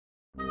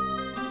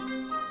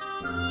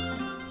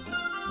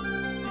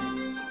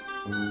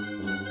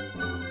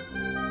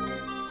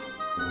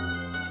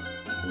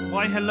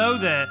Why, hello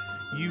there,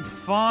 you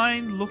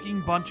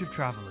fine-looking bunch of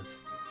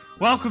travellers.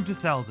 Welcome to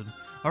Theldan,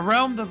 a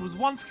realm that was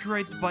once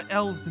created by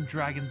elves and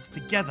dragons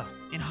together,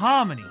 in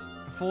harmony,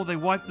 before they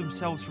wiped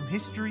themselves from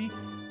history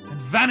and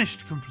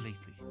vanished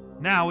completely.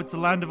 Now it's a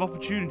land of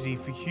opportunity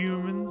for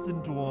humans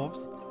and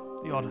dwarves,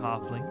 the odd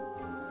halfling,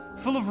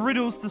 full of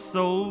riddles to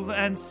solve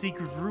and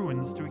secret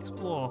ruins to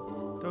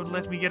explore. Don't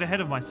let me get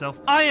ahead of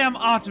myself. I am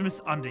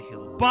Artemis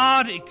Underhill,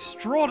 bard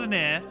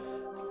extraordinaire,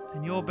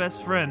 and your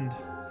best friend,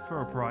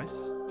 for a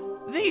price.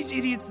 These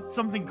idiots at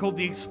something called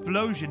the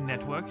Explosion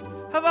Network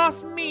have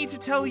asked me to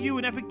tell you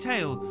an epic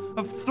tale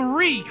of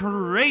 3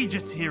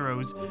 courageous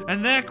heroes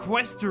and their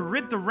quest to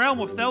rid the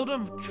realm of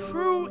Theldan of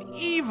true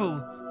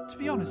evil. To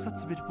be honest,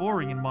 that's a bit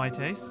boring in my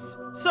tastes.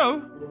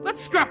 So,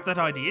 let's scrap that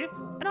idea,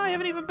 and I have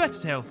an even better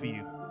tale for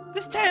you.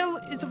 This tale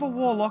is of a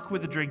warlock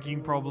with a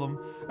drinking problem,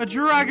 a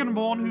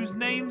dragonborn whose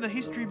name the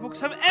history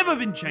books have ever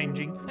been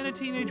changing, and a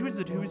teenage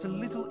wizard who is a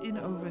little in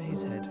over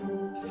his head.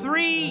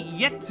 3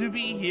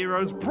 yet-to-be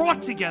heroes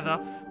brought together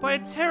by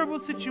a terrible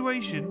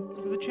situation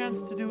with a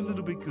chance to do a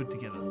little bit good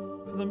together.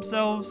 For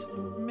themselves,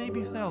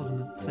 maybe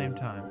Theldan at the same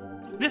time.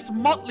 This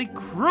motley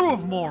crew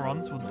of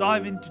morons will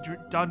dive into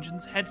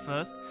dungeons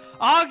headfirst,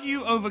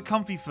 argue over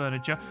comfy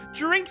furniture,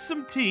 drink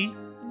some tea,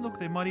 and look,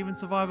 they might even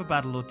survive a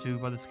battle or two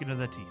by the skin of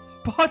their teeth.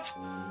 But,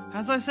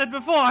 as I said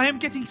before, I am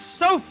getting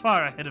so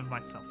far ahead of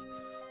myself.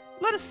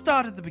 Let us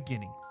start at the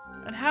beginning,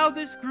 and how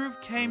this group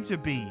came to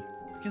be,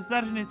 because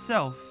that in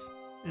itself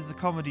is a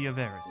comedy of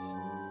errors.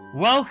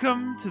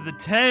 Welcome to the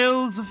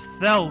Tales of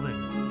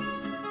Theldan.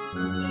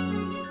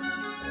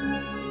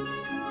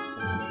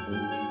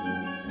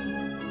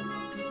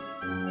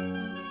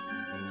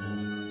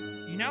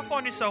 You now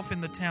find yourself in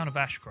the town of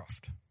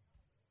Ashcroft.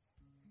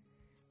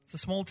 It's a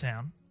small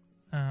town,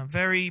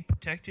 very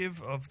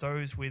protective of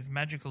those with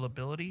magical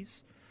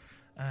abilities.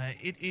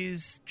 It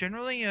is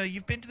generally,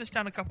 you've been to this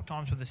town a couple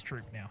times with this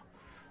troop now.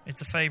 It's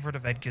a favourite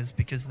of Edgar's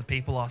because the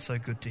people are so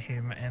good to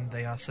him and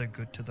they are so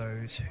good to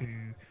those who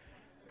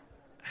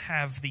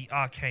have the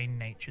arcane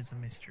natures and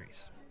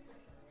mysteries.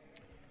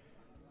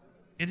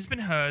 It has been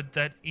heard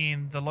that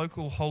in the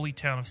local holy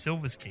town of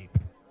Silver's Keep,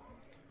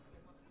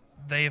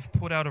 they have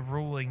put out a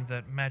ruling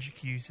that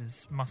magic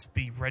users must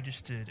be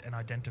registered and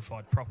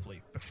identified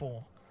properly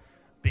before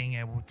being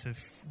able to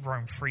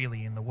roam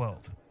freely in the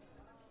world.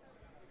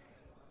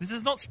 This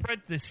has not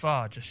spread this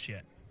far just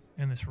yet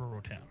in this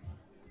rural town.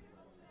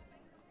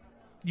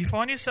 You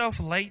find yourself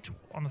late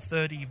on the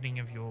 3rd evening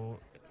of your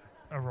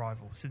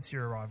arrival, since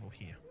your arrival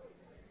here.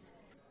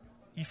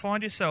 You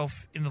find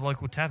yourself in the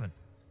local tavern,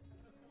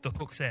 the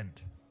Hook's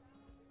End.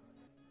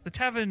 The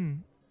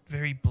tavern,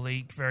 very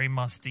bleak, very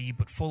musty,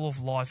 but full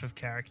of life of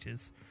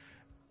characters.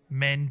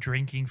 Men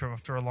drinking from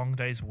after a long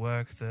day's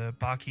work, the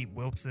barkeep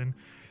Wilson.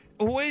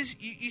 Always,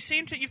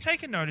 you've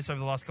taken notice over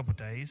the last couple of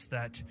days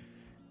that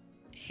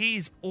he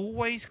is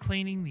always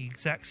cleaning the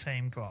exact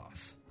same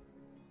glass.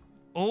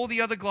 All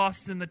the other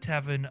glasses in the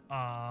tavern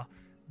are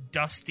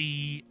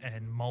dusty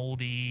and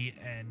mouldy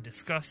and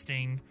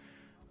disgusting,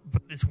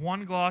 but this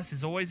one glass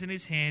is always in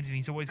his hand and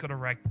he's always got a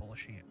rag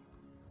polishing it.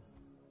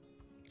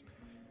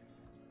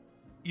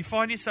 You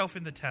find yourself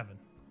in the tavern.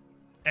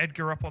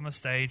 Edgar up on the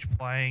stage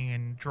playing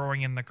and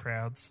drawing in the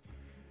crowds.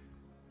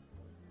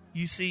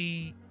 You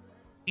see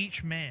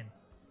each man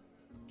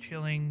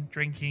chilling,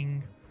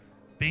 drinking,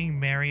 being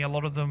merry. A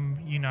lot of them,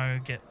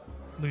 get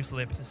loose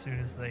lips as soon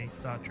as they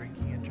start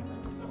drinking a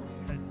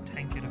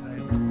tankard of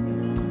ale.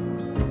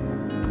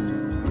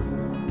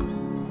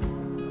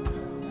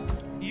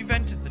 You've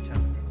entered the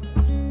tavern.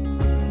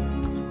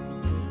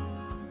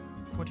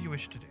 What do you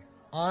wish to do?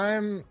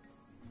 I'm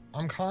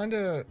kind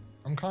of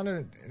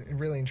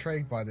really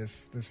intrigued by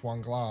this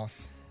one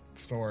glass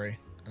story,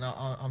 and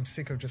I'm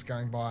sick of just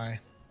going by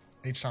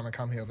each time I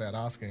come here without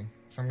asking.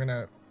 So I'm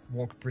gonna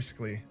walk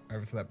briskly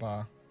over to that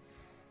bar.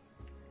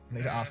 I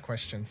need to ask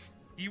questions.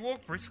 You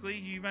walk briskly.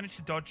 You manage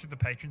to dodge through the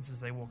patrons as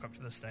they walk up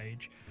to the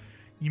stage.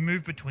 You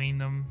move between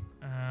them.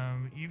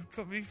 You've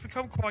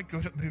become quite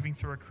good at moving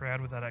through a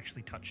crowd without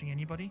actually touching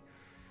anybody.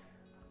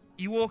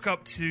 You walk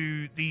up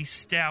to the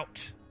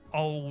stout,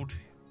 old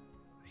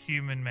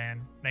human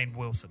man named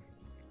Wilson.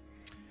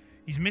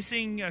 He's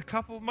missing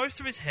most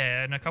of his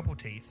hair and a couple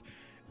teeth,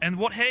 and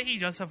what hair he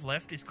does have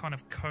left is kind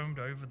of combed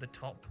over the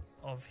top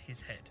of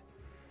his head.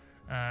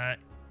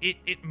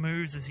 It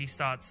moves as he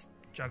starts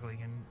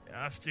juggling, and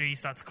after he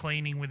starts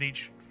cleaning with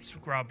each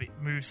scrub, it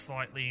moves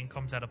slightly and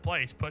comes out of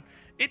place, but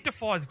it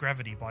defies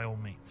gravity by all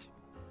means.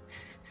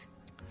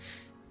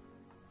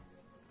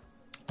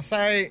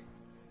 I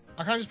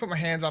kind of just put my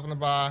hands up on the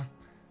bar.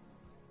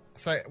 I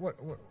say, what?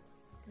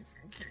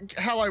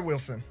 Hello,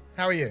 Wilson.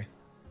 How are you?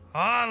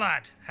 Ah,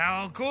 lad.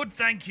 How good,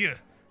 thank you.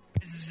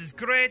 Business is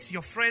great.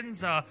 Your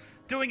friends are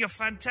doing a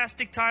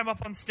fantastic time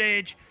up on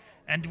stage,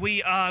 and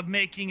we are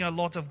making a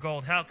lot of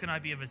gold. How can I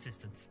be of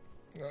assistance?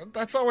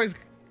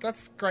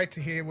 That's great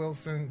to hear,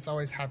 Wilson. It's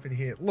always happy to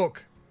hear.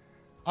 Look,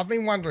 I've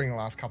been wondering the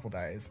last couple of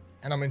days,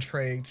 and I'm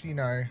intrigued.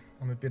 I'm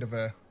a bit of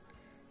a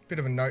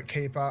note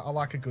keeper. I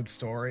like a good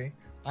story.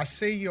 I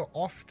see you're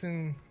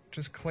often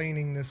just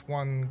cleaning this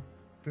one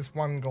this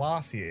one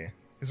glass here?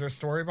 Is there a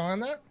story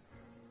behind that?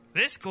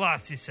 This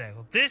glass, you say?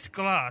 Well, this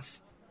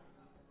glass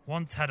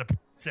once had a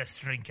princess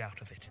drink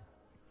out of it.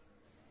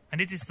 And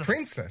it is the...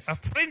 Princess? A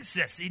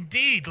princess,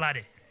 indeed,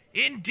 laddie.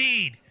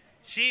 Indeed.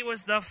 She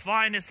was the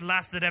finest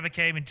lass that ever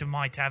came into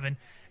my tavern,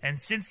 and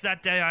since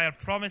that day I have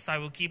promised I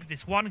will keep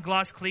this one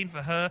glass clean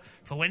for her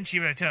for when she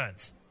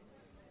returns.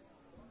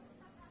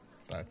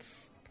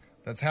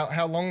 That's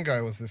how long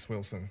ago was this,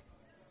 Wilson?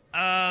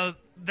 That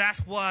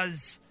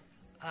was...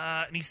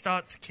 and he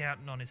starts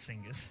counting on his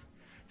fingers.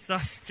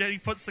 He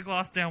puts the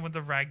glass down with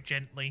the rag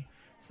gently.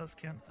 Starts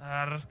counting.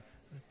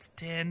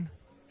 10,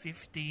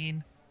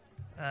 15,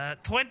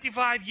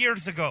 25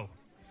 years ago.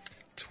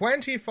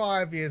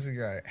 25 years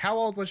ago. How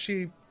old was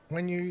she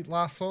when you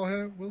last saw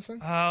her, Wilson?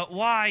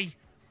 Why?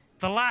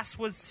 The lass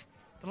was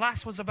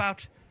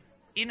about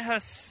in her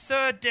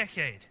third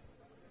decade.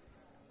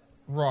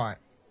 Right.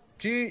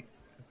 Do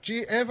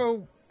you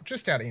ever,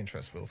 just out of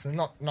interest, Wilson,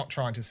 not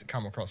trying to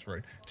come across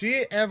rude, do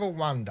you ever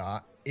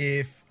wonder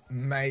if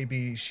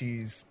maybe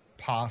she's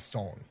passed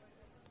on?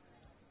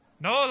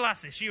 No,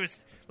 lassie, she was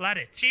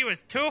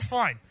too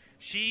fine.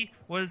 She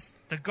was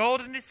the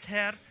goldenest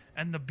hair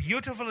and the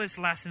beautifulest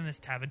lass in this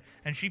tavern,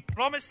 and she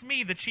promised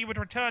me that she would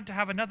return to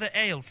have another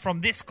ale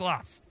from this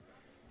glass.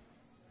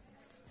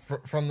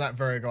 From that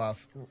very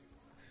glass.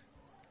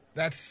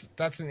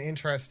 That's an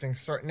interesting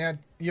story. Now,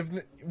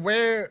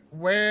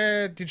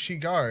 where did she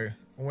go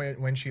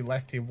when she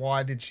left here?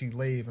 Why did she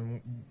leave,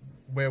 and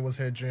where was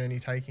her journey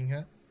taking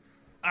her?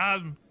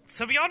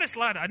 To be honest,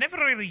 lad, I never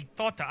really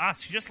thought to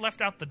ask. She just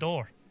left out the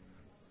door.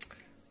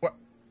 Well,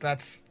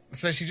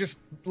 so she just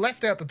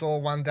left out the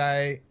door one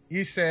day.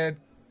 You said,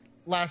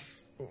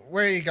 "Lass,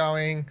 where are you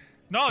going?"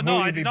 No,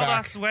 I did not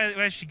ask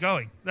where's she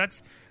going.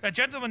 A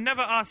gentleman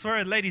never asks where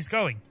a lady's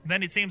going.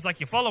 Then it seems like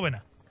you're following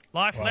her.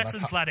 Life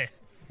lessons, laddie.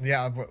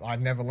 Yeah, I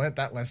never learnt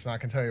that lesson. I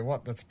can tell you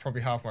what, that's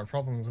probably half my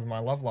problems with my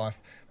love life.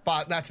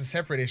 But that's a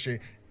separate issue.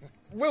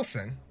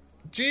 Wilson,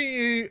 do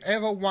you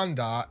ever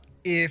wonder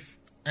if,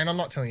 and I'm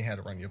not telling you how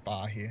to run your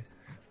bar here,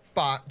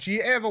 but do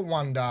you ever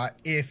wonder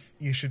if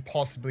you should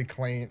possibly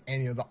clean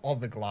any of the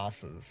other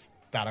glasses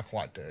that are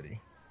quite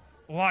dirty?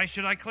 Why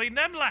should I clean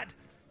them, lad?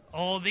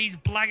 All these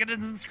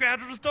blackguards and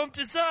scoundrels don't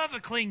deserve a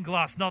clean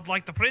glass, not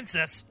like the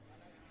princess.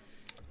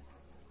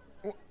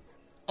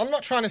 I'm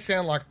not trying to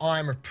sound like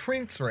I'm a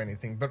prince or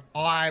anything, but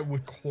I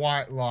would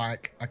quite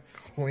like a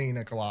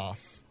cleaner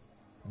glass,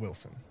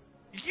 Wilson.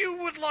 You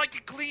would like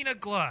a cleaner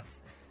glass?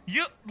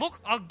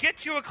 Look, I'll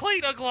get you a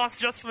cleaner glass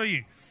just for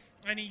you.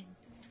 And he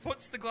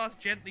puts the glass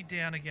gently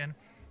down again,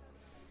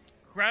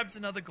 grabs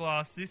another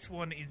glass. This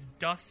one is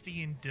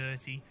dusty and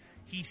dirty.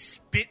 He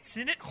spits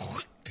in it,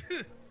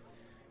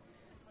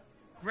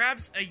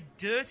 grabs a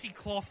dirty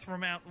cloth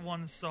from out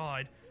one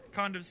side,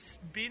 kind of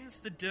spins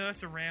the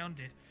dirt around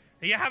it.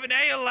 Are you having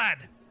ale, lad?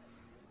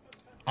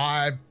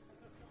 I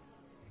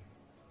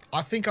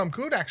think I'm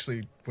good,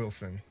 actually,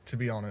 Wilson, to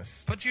be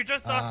honest. But you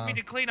just asked me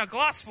to clean a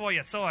glass for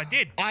you, so I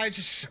did. I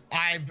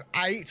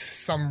ate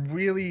some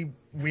really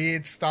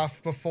weird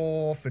stuff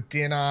before for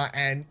dinner,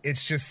 and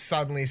it's just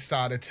suddenly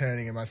started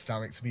turning in my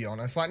stomach, to be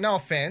honest. Like, no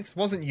offense,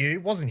 wasn't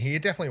here,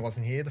 definitely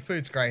wasn't here. The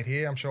food's great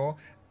here, I'm sure.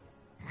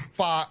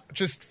 But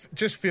just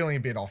feeling a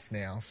bit off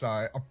now, so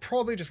I'm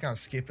probably just going to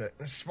skip it.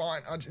 It's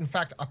fine. In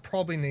fact, I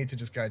probably need to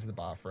just go to the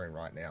bathroom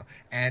right now.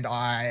 And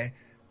I'm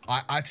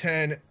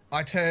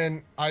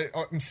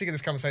sick of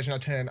this conversation.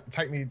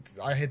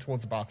 I head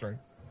towards the bathroom.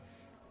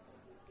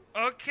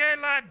 Okay,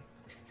 lad.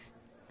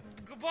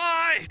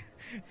 Goodbye.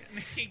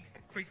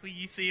 Quickly,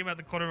 you see him at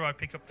the corner. I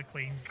pick up the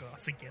clean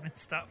glass again and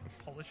start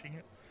polishing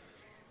it.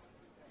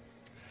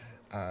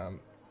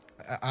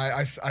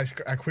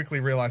 I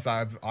quickly realize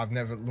I've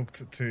never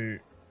looked to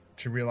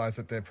realize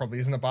that there probably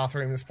isn't a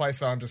bathroom in this place,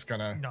 so I'm just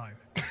gonna. No,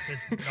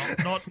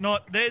 there's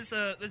not. There's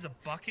a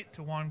bucket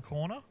to one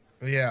corner.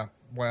 Yeah,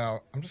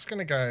 well, I'm just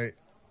gonna go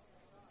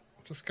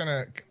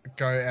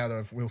out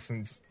of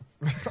Wilson's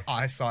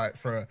eyesight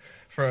for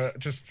a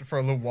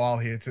little while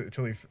here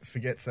till he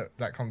forgets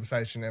that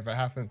conversation ever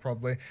happened,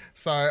 probably.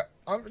 So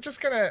I'm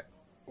just gonna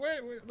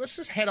let's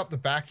just head up the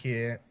back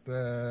here,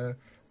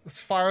 as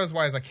far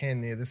away as I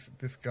can near this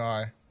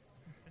guy,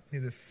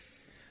 near this.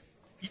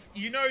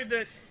 You know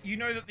that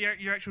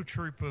your actual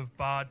troop of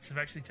bards have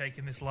actually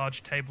taken this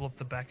large table up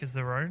the back as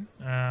their own,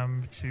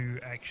 to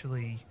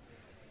actually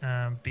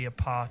be a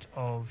part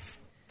of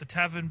the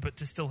tavern, but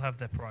to still have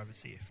their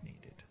privacy if needed.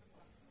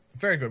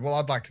 Very good. Well,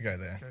 I'd like to go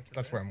there.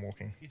 That's where I'm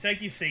walking. You take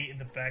your seat in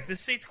the back. The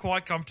seat's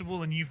quite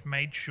comfortable, and you've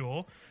made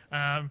sure.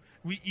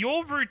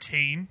 Your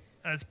routine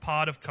as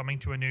part of coming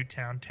to a new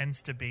town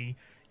tends to be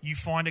you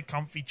find a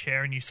comfy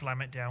chair and you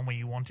slam it down where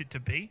you want it to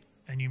be,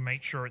 and you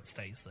make sure it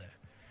stays there.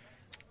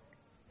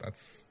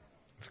 That's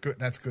good.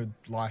 That's good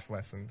life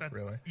lessons,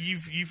 really.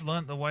 You've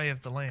learnt the way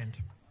of the land.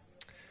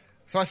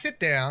 So I sit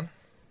down,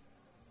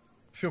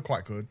 feel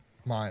quite good.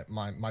 My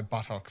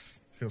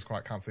buttocks feels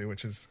quite comfy,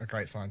 which is a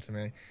great sign to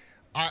me.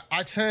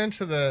 I turn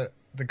to the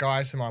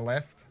guy to my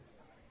left,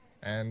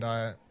 and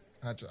I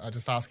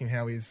just ask him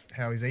how his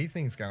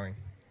evening's going.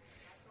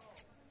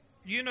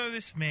 you know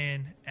this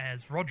man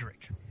as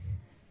Roderick.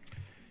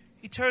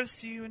 He turns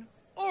to you and,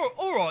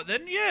 all right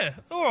then, yeah.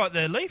 All right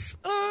there, Leaf.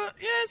 Yeah,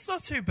 it's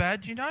not too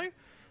bad, you know.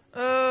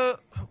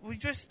 We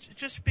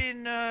just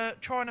been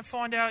trying to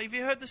find out. Have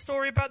you heard the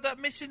story about that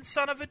missing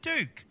son of a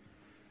duke?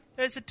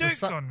 There's a duke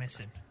gone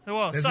missing.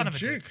 Well, son of a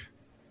duke.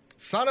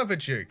 Son of a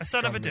duke. A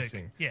son of a duke.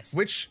 Missing. Yes.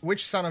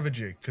 Which son of a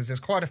duke? Because there's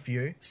quite a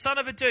few. Son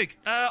of a duke.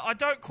 I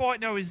don't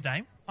quite know his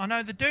name. I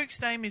know the duke's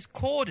name is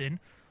Corden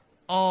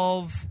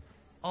of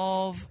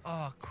oh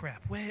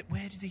crap. Where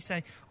did he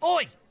say?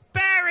 Oi,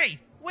 Barry.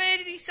 Where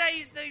did he say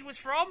his name was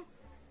from?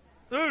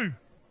 Who?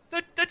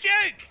 The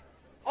duke.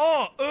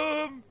 Oh,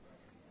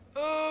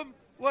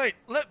 wait.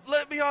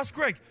 Let me ask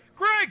Greg.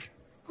 Greg.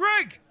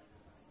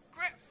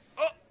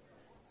 Oh,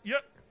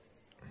 yep.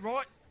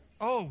 Right.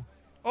 Oh,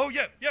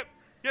 yep.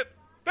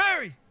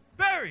 Barry.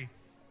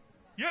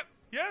 Yep.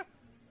 Yeah.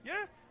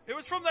 It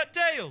was from that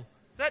Dale.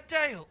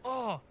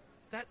 Oh,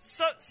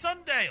 that's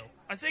Sundale.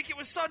 I think it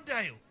was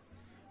Sundale.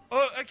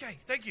 Oh, okay.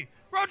 Thank you,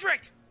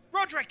 Roderick.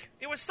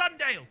 It was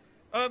Sundale.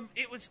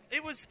 It was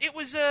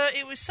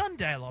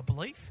Sundale, I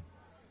believe.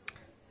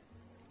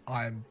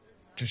 I'm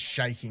just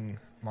shaking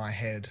my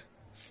head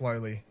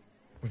slowly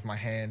with my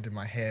hand in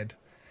my head,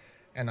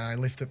 and I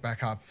lift it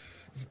back up.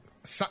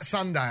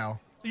 Sundale.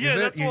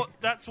 Yeah,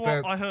 that's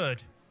what I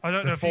heard. I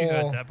don't know if you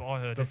heard that, but I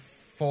heard it. The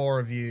four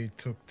of you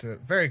took to...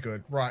 Very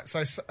good. Right,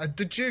 so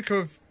the Duke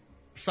of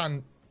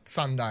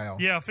Sundale.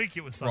 Yeah, I think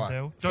it was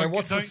Sundale. Right. So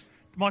what's this...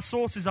 My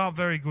sources aren't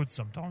very good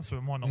sometimes, so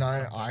it might not be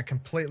Sundale. No, I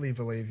completely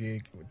believe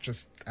you,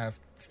 just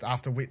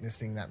after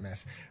witnessing that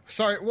mess.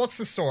 So what's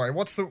the story?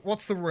 What's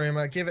the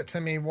rumour? Give it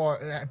to me. What?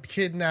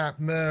 Kidnap,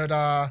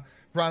 murder,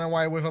 run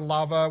away with a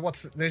lover?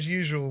 There's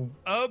the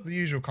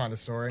usual kind of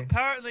story.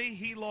 Apparently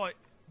he,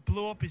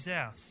 blew up his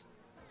house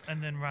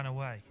and then ran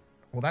away.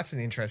 Well, that's an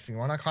interesting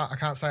one. I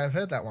can't say I've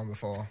heard that one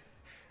before.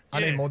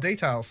 I need more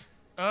details.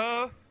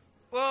 Well,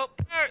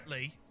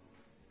 apparently,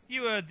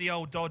 you heard the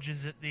old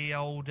dodgers at the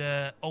old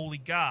Holy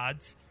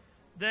Guards.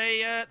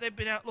 They've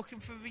been out looking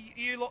for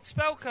you lot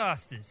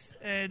spellcasters,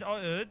 and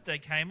I heard they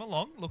came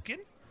along looking,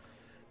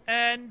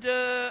 and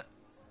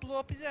blew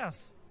up his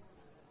house.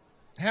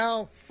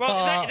 How far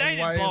Well, they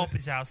didn't away blow up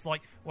his house.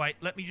 Wait,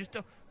 let me just...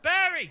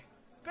 Barry!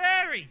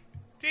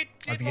 Did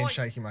I begin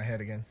shaking my head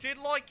again. Did,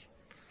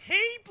 he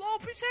blow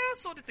up his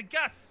house, or did the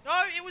gas?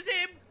 No, it was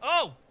him.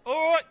 Oh,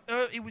 all right.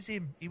 It was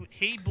him.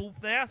 He blew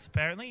up the house,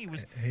 apparently. He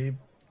was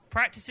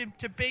practicing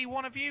to be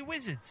one of you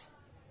wizards.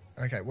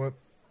 Okay, well,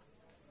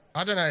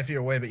 I don't know if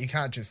you're aware, but you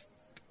can't just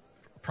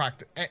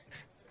practice...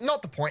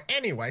 Not the point.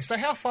 Anyway, so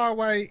how far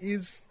away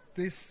is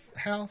this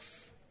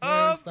house?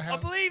 Where's the house?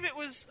 I believe it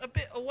was a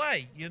bit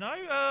away, you know?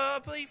 I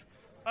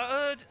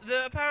heard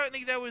that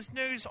apparently there was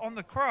news on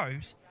the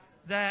Crows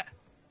that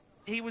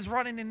he was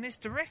running in this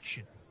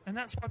direction, and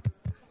that's why people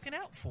are looking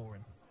out for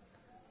him.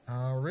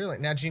 Oh, really?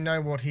 Now, do you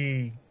know what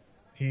he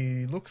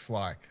looks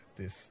like,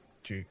 this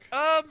Duke?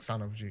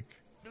 Son of Duke.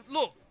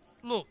 Look.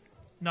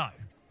 No,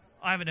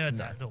 I haven't heard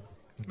that at all.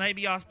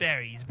 Maybe ask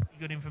Barry. He's a pretty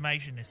good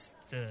informationist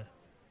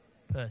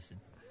person.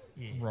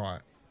 Yeah.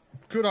 Right.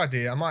 Good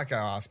idea. I might go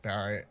ask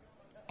Barry.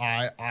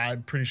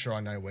 I'm pretty sure I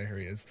know where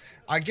he is.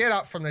 I get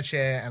up from the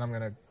chair and I'm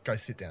going to go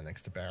sit down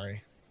next to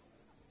Barry.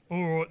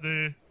 All right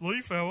there.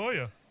 Leaf, how are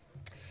you?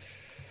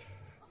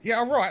 Yeah,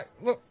 all right.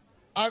 Look,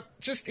 I'm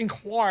just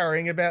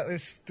inquiring about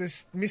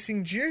this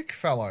missing Duke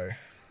fellow.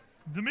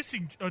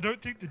 I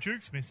don't think the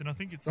Duke's missing. I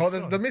think it's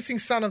there's the missing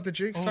son of the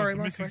Duke. Sorry,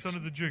 the missing son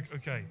of the Duke.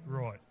 Okay,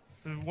 right.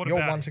 What You're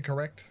about one to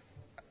correct.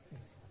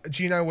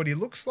 Do you know what he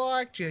looks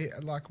like?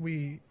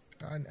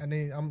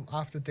 I'm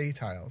after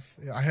details.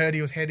 I heard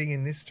he was heading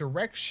in this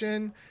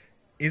direction.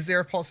 Is there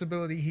a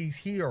possibility he's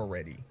here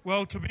already?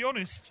 Well, to be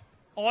honest,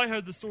 I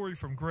heard the story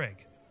from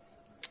Greg.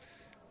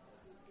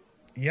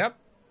 Yep.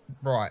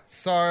 Right.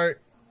 So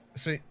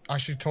I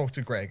should talk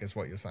to Greg, is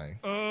what you're saying?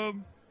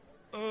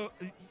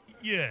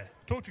 Yeah.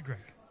 Talk to Greg.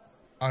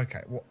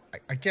 Okay. Well,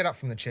 I get up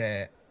from the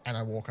chair and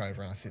I walk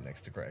over and I sit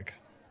next to Greg.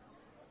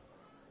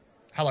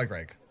 Hello,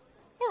 Greg.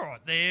 All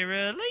right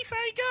there, Leaf.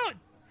 How you going?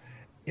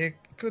 Yeah,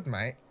 good,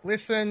 mate.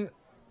 Listen,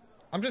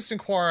 I'm just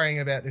inquiring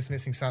about this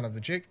missing son of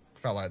the Duke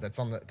fellow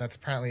that's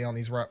apparently on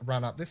his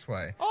run up this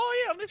way.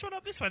 Oh yeah, on this run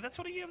up this way. That's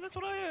what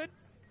I heard.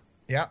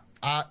 Yeah.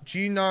 Do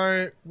you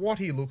know what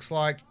he looks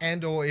like,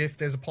 and or if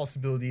there's a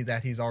possibility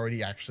that he's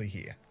already actually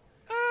here?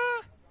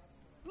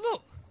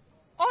 Look,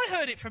 I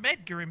heard it from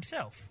Edgar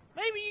himself.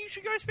 Maybe you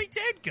should go speak to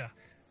Edgar.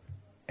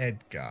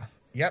 Edgar.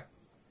 Yep.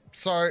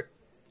 So,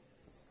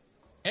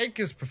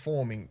 Edgar's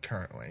performing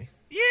currently.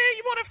 Yeah,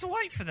 you might have to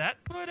wait for that,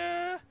 but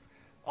I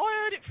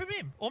heard it from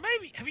him. Or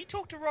maybe, have you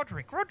talked to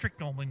Roderick? Roderick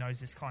normally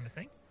knows this kind of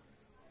thing.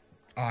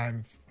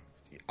 I'm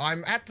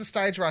at the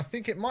stage where I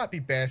think it might be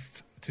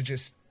best to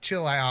just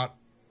chill out,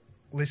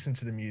 listen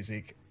to the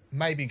music,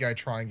 maybe go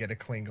try and get a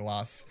clean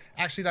glass.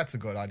 Actually, that's a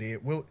good idea.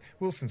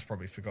 Wilson's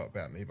probably forgot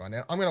about me by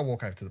now. I'm going to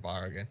walk over to the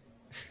bar again.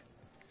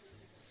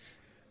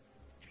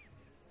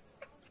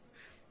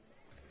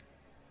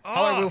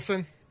 Hello,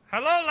 Wilson.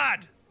 Hello,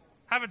 lad.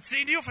 Haven't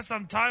seen you for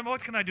some time.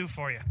 What can I do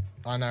for you?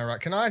 I know, right?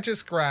 Can I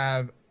just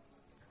grab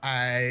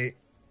The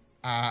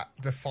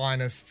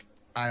finest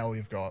ale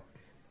you've got.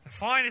 The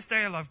finest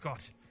ale I've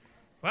got.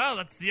 Well,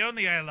 that's the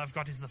only ale I've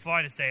got is the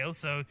finest ale,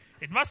 so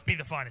it must be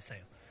the finest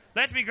ale.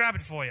 Let me grab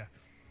it for you.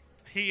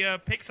 He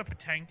picks up a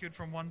tankard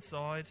from one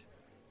side,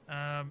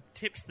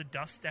 tips the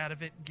dust out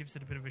of it, and gives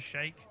it a bit of a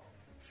shake,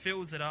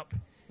 fills it up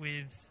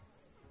with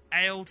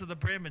ale to the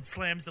brim, and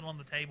slams it on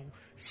the table,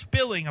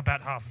 spilling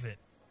about half of it.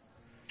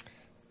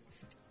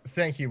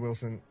 Thank you,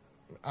 Wilson.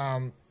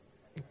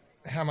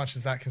 How much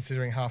is that,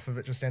 considering half of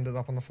it just ended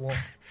up on the floor?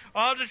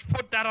 I'll just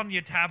put that on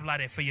your tab,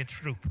 laddie, for your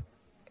troop.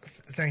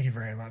 Thank you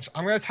very much.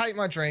 I'm going to take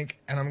my drink,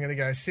 and I'm going to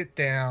go sit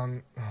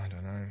down. Oh, I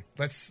don't know.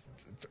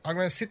 I'm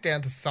going to sit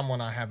down to someone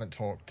I haven't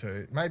talked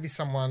to. Maybe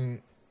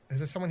someone... Is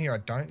there someone here I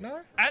don't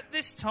know? At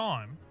this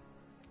time,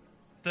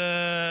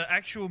 the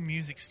actual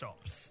music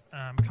stops,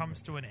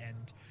 comes to an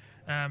end,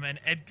 and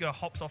Edgar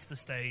hops off the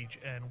stage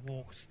and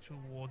walks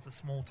towards a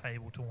small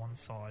table to one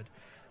side,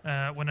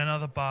 when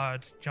another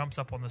bard jumps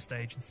up on the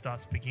stage and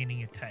starts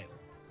beginning a tale.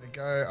 I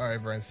go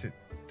over and sit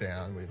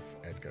down with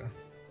Edgar.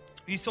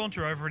 You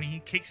saunter over and he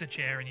kicks a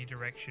chair in your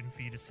direction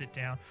for you to sit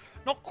down.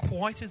 Not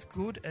quite as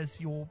good as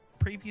your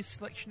previous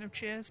selection of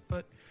chairs,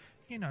 but,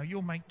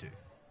 you'll make do.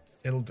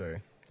 It'll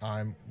do.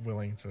 I'm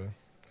willing to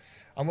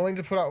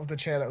put up with the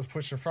chair that was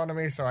pushed in front of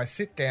me, so I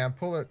sit down,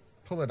 pull it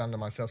under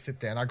myself, sit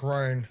down. I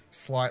groan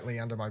slightly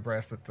under my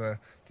breath at the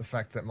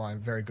fact that my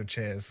very good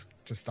chair's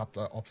just up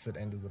the opposite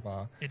end of the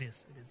bar. It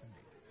is indeed.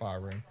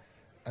 Bar room.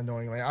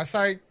 Annoyingly. I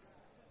say,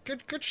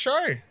 good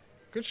show.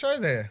 Good show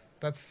there.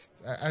 That's,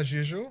 as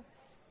usual,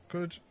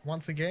 good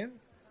once again.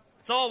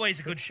 It's always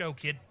a good show,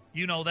 kid.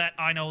 You know that,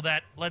 I know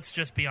that. Let's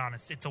just be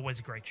honest. It's always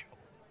a great show.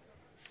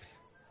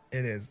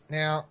 It is.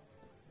 Now,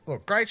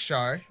 look, great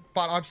show,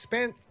 but I've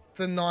spent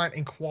the night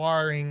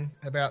inquiring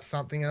about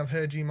something, and I've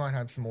heard you might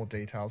have some more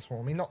details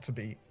for me, not to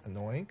be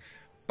annoying,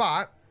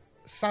 but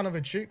son of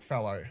a Duke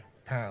fellow,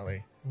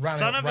 apparently.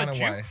 Son of a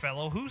away. Duke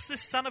fellow? Who's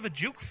this son of a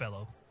Duke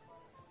fellow?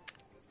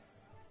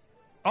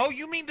 Oh,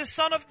 you mean the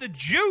son of the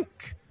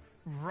Duke?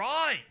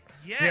 Right.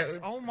 Yes.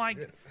 Yeah, oh my...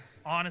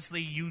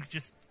 Honestly,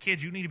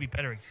 kids, you need to be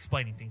better at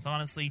explaining things.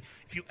 Honestly,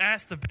 if you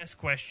ask the best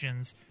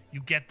questions,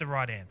 you get the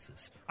right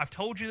answers. I've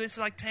told you this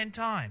like 10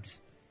 times.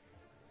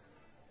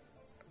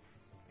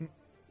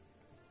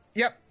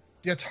 Yep,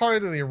 you're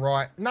totally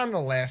right.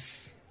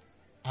 Nonetheless,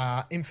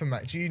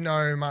 do you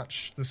know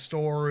much the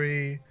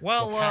story?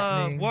 Well, what's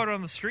happening? word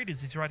on the street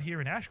is it's right here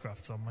in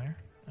Ashcroft somewhere.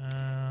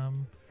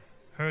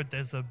 Heard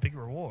there's a big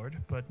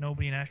reward, but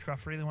nobody in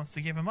Ashcroft really wants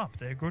to give him up.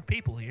 They're good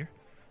people here.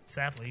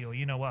 Sadly, or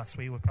us,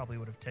 we probably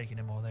would have taken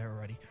him all there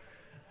already.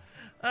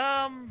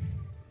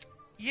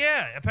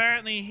 Yeah,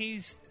 apparently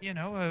he's,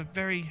 a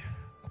very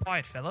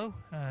quiet fellow,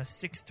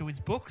 sticks to his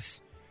books.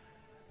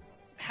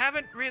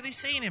 Haven't really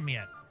seen him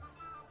yet.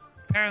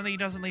 Apparently he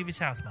doesn't leave his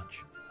house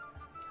much.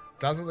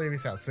 Doesn't leave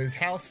his house. So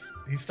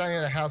he's staying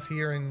at a house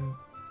here in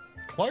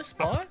close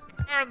by?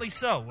 Apparently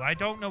so. I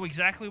don't know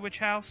exactly which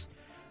house.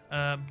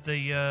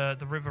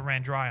 The river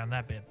ran dry on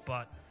that bit,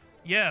 but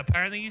yeah,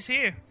 apparently he's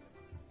here.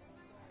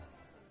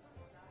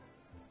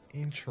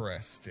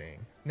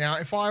 Interesting. Now,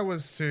 if I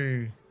was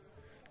to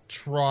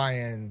try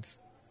and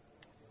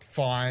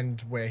find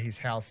where his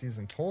house is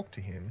and talk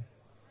to him,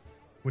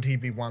 would he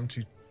be one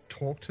to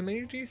talk to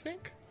me, do you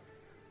think?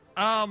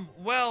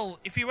 Well,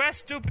 if you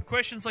ask stupid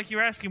questions like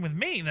you're asking with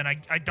me, then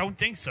I don't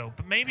think so.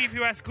 But maybe if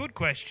you ask good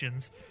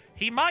questions,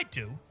 he might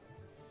do.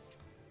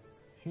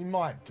 He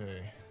might do.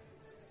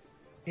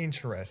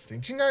 Interesting.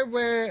 Do you know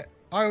where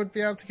I would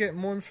be able to get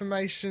more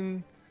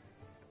information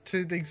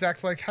to the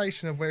exact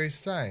location of where he's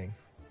staying?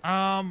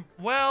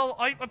 Well,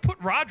 I put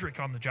Roderick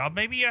on the job.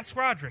 Maybe ask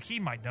Roderick. He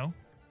might know.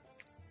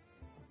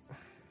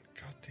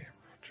 Goddamn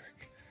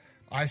Roderick.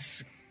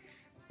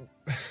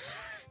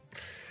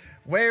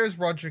 Where is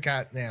Roderick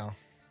at now?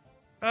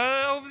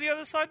 Over the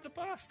other side of the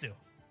bar still.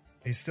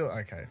 He's still...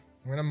 Okay.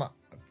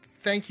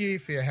 Thank you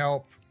for your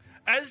help.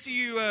 As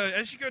you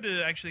go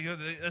to actually go,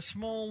 a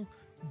small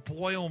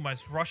boy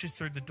almost rushes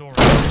through the door.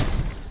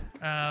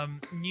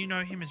 You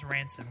know him as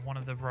Ransom, one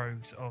of the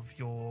rogues of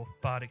your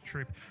bardic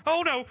troop.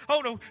 Oh no,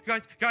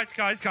 guys,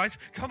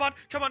 come on,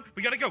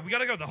 we gotta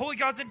go, the Holy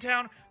Guard's in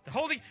town,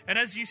 and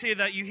as you say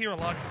that, you hear a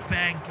large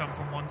bang come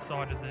from one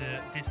side of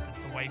the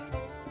distance away from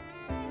you.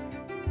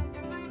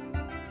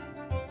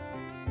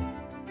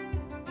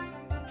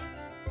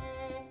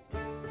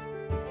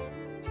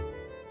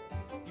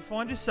 You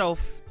find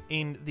yourself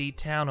in the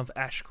town of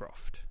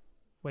Ashcroft,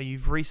 where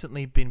you've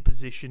recently been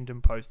positioned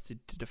and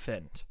posted to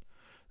defend.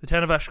 The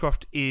town of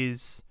Ashcroft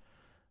is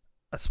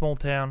a small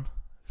town,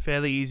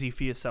 fairly easy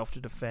for yourself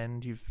to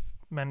defend. You've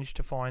managed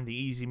to find the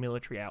easy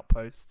military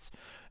outposts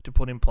to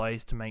put in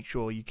place to make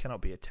sure you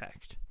cannot be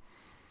attacked.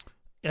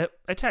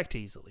 Attacked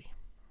easily.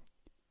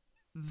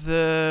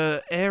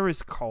 The air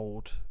is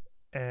cold,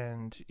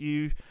 and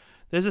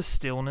there's a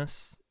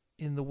stillness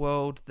in the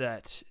world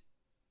that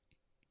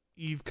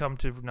you've come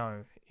to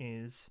know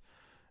is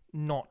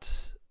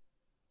not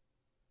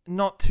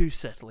too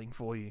settling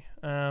for you.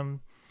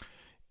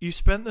 You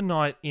spent the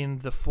night in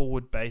the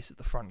forward base at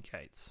the front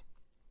gates.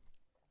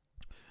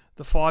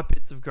 The fire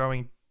pits are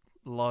growing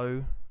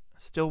low,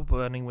 still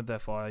burning with their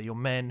fire. Your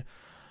men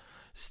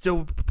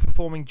still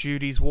performing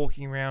duties,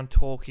 walking around,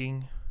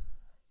 talking.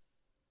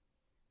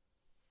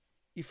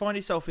 You find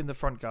yourself in the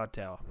front guard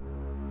tower.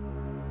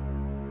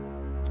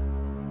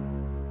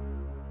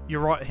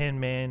 Your right-hand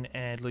man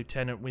and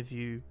lieutenant with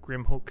you,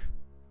 Grimhook,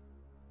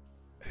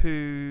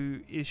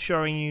 who is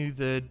showing you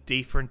the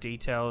different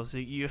details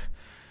that you...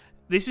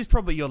 This is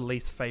probably your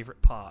least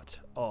favourite part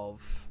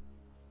of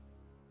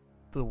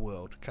the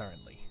world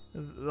currently.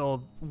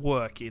 Or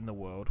work in the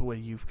world where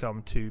you've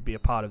come to be a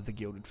part of the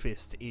Gilded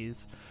Fist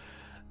is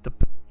the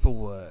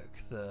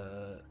paperwork,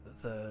 the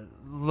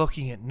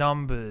looking at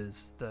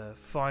numbers, the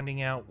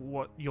finding out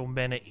what your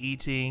men are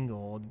eating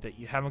or that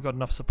you haven't got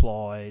enough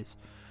supplies.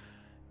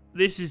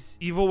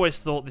 You've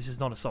always thought this is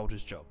not a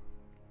soldier's job.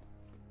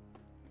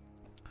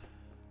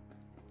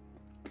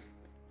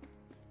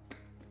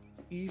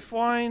 You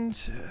find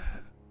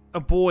a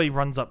boy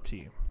runs up to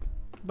you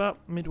about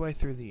midway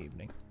through the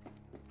evening.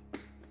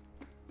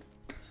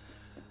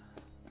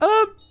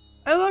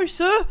 Hello,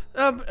 sir.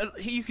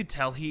 You could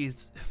tell he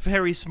is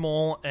very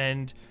small,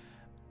 and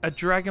a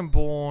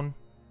Dragonborn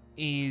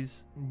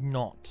is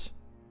not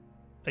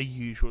a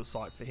usual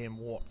sight for him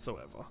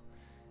whatsoever.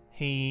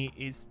 He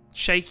is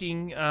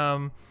shaking,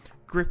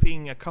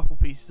 gripping a couple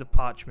pieces of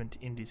parchment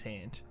in his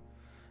hand.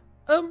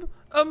 I'm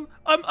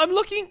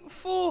looking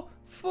for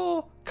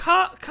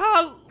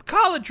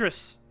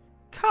Carladris.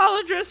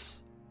 Carladris.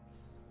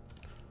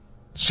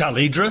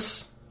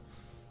 Shalidris?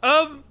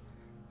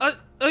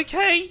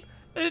 Okay.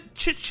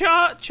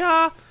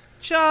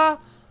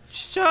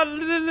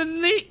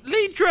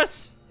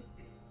 Lidris.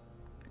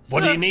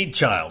 What do you need,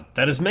 child?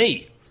 That is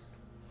me.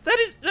 That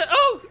is...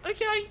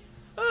 okay.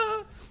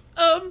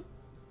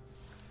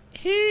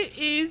 Here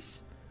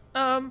is,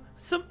 some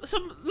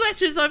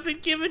letters I've been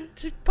given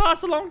to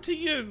pass along to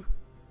you.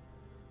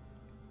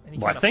 And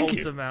he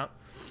holds them out.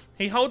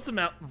 He holds them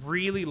out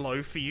really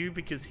low for you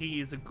because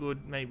he is a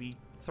good maybe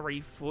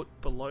 3 foot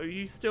below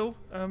you still.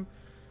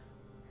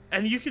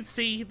 And you can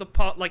see the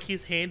part, like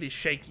his hand is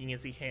shaking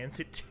as he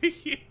hands it to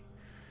you.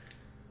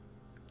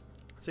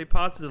 So he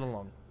passes it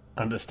along.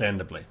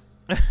 Understandably.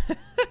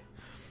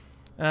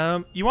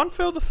 You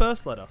unfurl the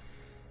first letter.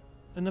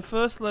 In the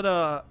first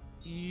letter,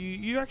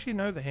 you actually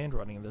know the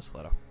handwriting of this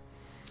letter.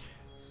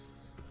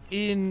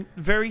 In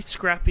very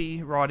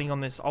scrappy writing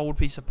on this old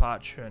piece of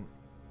parchment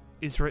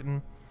is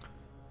written,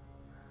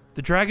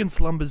 "The dragon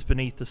slumbers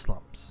beneath the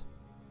slums.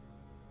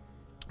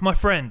 My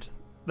friend,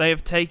 they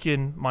have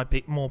taken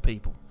more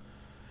people.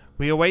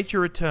 We await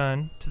your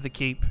return to the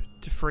keep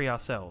to free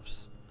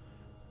ourselves.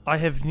 I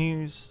have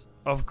news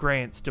of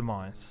Grant's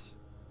demise.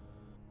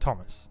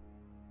 Thomas."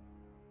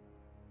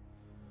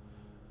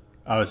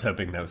 I was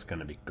hoping that was going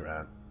to be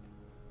Grant.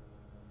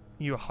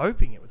 You were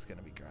hoping it was going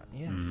to be Grant,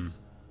 yes.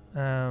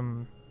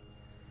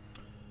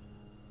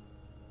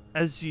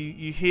 As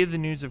you hear the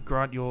news of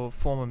Grant, your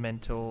former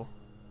mentor,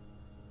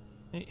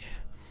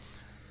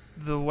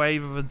 the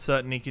wave of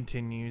uncertainty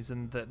continues,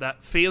 and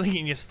that feeling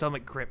in your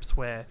stomach grips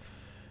where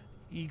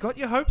you got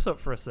your hopes up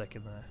for a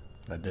second there.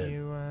 I did.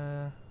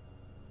 You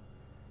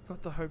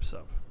got the hopes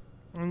up.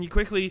 And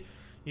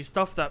you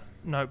stuff that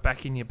note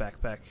back in your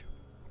backpack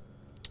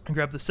and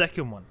grab the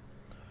second one.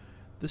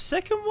 The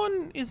second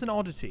one is an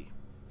oddity.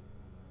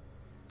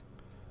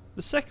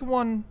 The second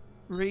one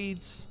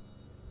reads,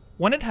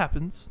 "When it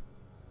happens,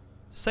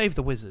 save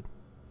the wizard.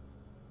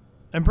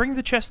 And bring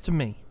the chest to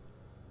me.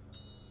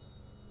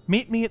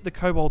 Meet me at the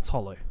Kobold's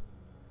Hollow.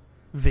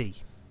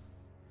 V."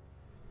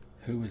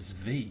 Who is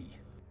V?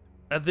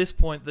 At this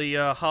point, the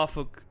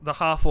half-orc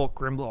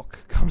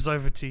Grimlock comes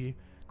over to you.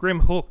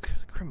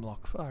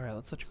 Grimlock. Far out,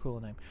 that's such a cool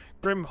name.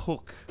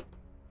 Grimhook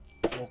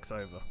walks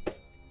over.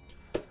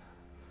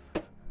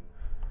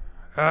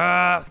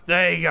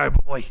 There you go,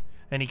 boy.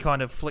 And he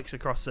kind of flicks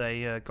across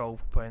a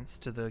gold pence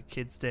to the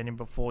kid standing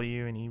before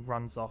you, and he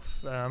runs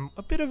off.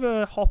 A bit of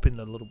a hop in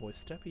the little boy's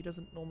step. He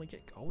doesn't normally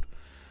get gold.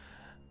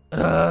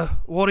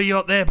 What do you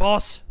got there,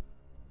 boss?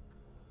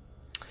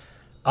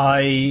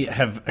 I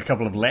have a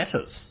couple of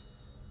letters.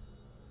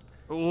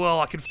 Well,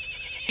 I can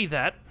see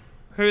that.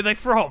 Who are they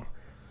from?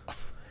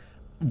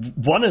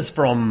 One is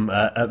from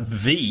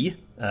V.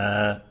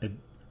 I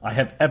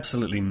have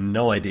absolutely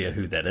no idea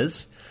who that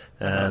is.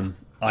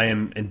 I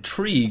am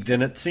intrigued,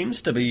 and it seems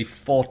to be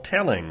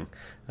foretelling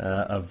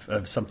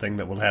of something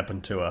that will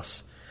happen to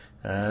us.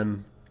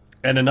 And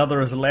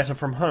another is a letter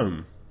from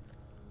home.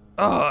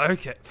 Oh,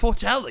 okay.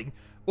 Foretelling?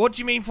 What do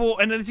you mean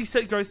for... And as he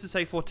goes to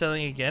say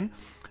foretelling again,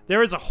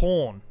 there is a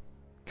horn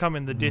come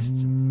in the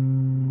distance.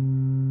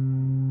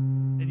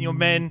 And your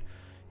men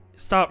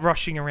start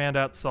rushing around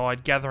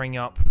outside, gathering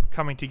up,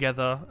 coming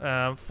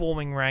together,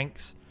 forming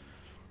ranks.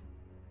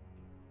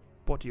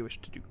 What do you wish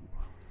to do?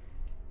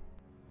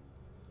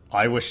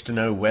 I wish to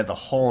know where the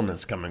horn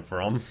is coming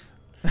from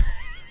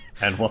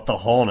and what the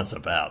horn is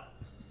about.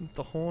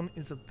 The horn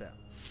is about.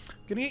 I'm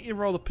going to get you to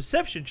roll a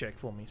perception check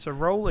for me. So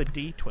roll a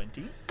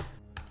d20.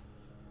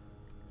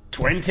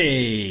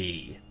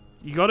 20!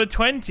 You got a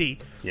 20.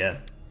 Yeah.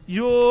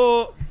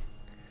 You're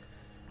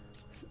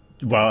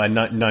Well,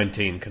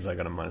 19 because I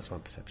got a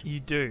 -1 perception. You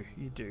do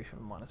have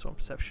a -1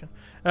 perception.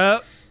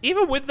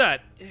 Even with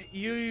that,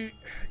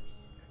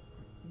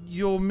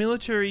 your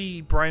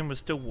military brain was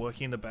still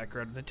working in the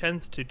background, and it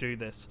tends to do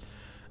this.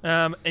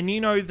 And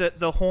you know that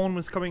the horn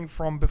was coming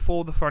from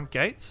before the front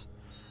gates,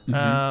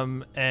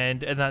 and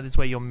that is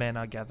where your men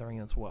are gathering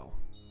as well.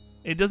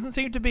 It doesn't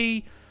seem to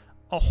be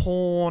a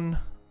horn.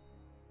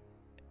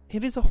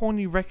 It is a horn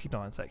you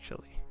recognize,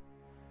 actually.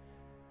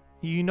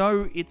 You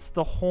know it's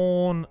the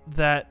horn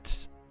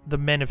that the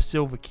men of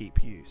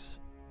Silverkeep use.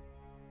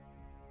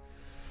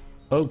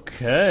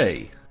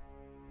 Okay.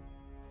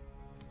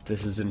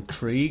 This is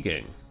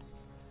intriguing.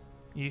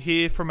 You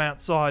hear from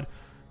outside,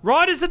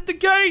 "Riders at the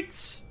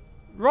gates!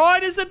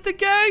 Riders at the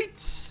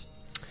gates!"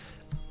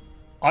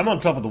 I'm on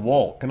top of the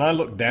wall. Can I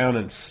look down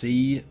and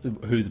see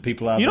who the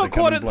people are? You're that not are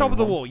quite coming at the top of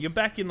the blowing wall. You're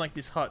back in like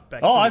this hut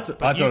back Oh, here. I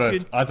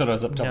thought I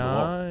was up top of the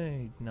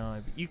wall.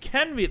 No. But you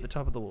can be at the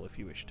top of the wall if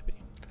you wish to be.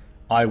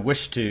 I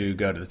wish to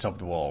go to the top of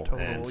the wall Top of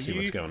the and wall. see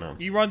what's going on.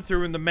 You run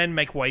through and the men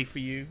make way for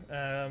you.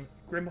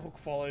 Grimhook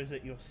follows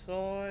at your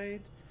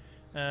side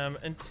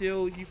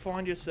until you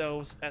find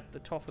yourselves at the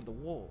top of the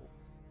wall.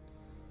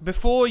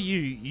 Before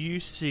you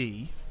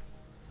see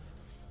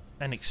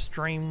an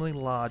extremely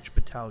large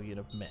battalion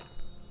of men.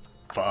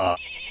 Fuck.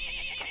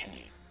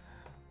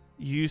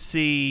 You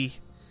see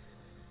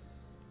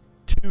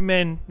two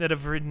men that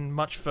have ridden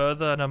much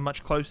further and are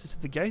much closer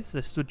to the gates.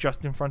 They're stood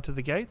just in front of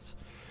the gates.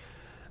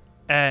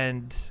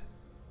 And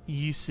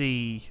you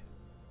see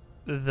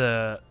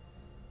the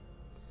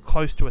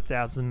close to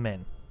 1,000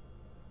 men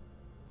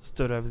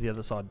stood over the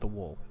other side of the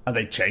wall. Are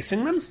they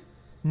chasing them?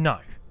 No.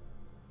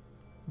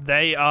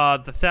 They are...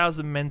 The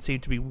 1,000 men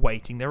seem to be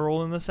waiting. They're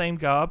all in the same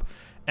garb.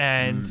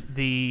 And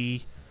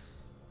the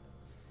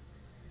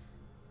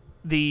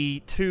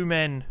two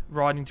men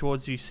riding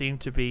towards you seem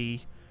to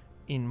be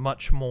in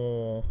much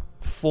more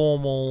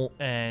formal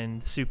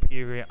and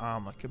superior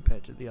armor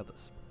compared to the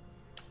others.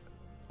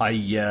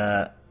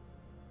 I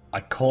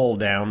call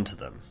down to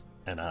them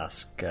and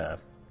ask,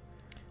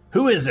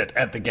 who is it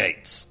at the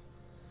gates?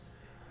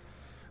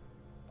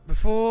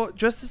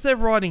 Just as they're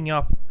riding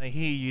up, they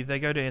hear you, they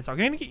go to answer. I'm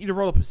going to get you to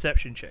roll a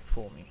perception check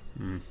for me.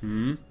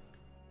 Mm-hmm.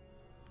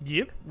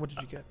 Yep. What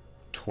did you get?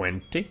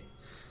 20.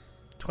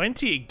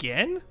 20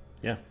 again?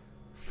 Yeah.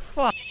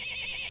 Fuck.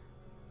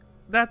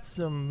 That's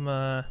some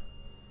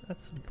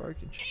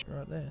broken shit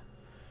right there.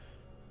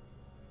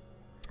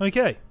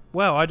 Okay.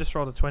 Wow, I just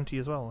rolled a 20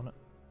 as well on it.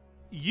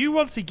 You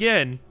once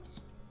again,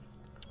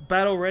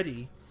 battle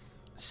ready,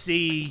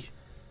 see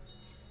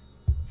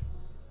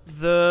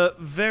the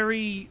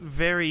very,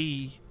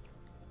 very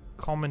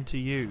common to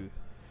you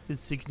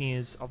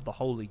insignias of the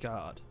Holy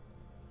Guard.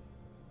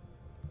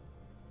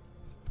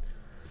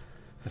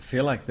 I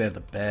feel like they're the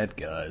bad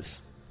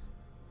guys.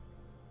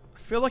 I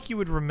feel like you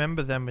would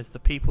remember them as the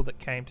people that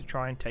came to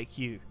try and take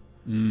you.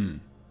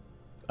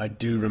 I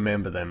do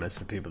remember them as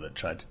the people that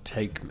tried to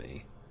take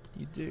me.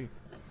 You do.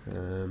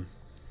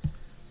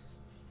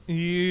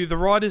 The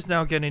riders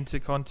now get into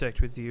contact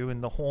with you,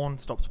 and the horn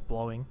stops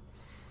blowing.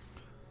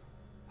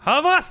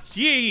 Avast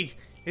ye!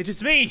 It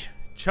is me,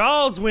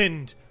 Charles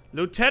Wind,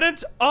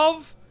 Lieutenant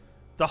of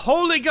the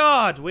Holy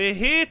Guard. We're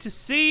here to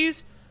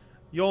seize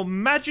your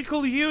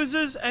magical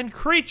users and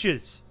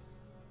creatures.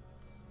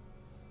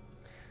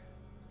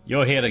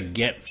 You're here to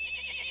get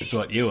is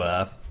what you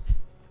are.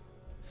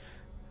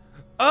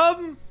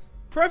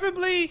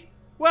 Preferably,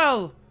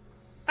 well,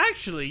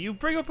 actually, you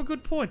bring up a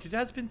good point. It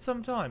has been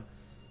some time.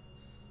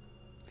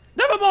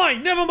 Never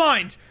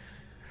mind!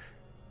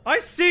 I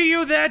see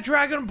you there,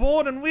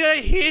 Dragonborn, and we are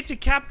here to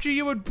capture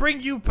you and bring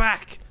you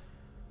back.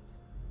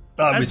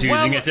 I was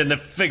using it in the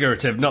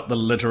figurative, not the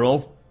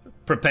literal.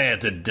 Prepare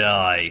to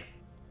die.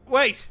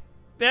 Wait,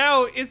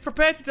 now, is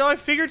prepare to die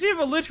figurative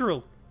or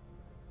literal?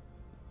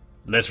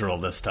 Literal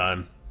this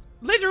time.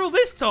 Literal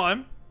this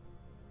time?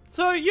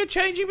 So you're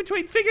changing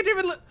between figurative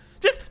and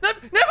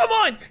never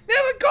mind!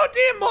 Never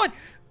goddamn mind!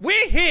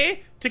 We're here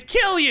to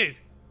kill you!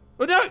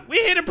 Well, no,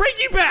 we're here to bring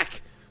you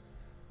back!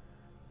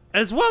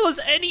 As well as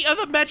any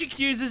other magic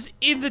users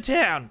in the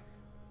town.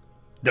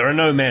 There are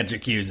no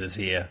magic users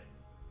here.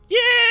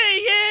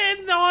 Yeah,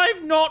 no,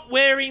 I'm not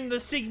wearing the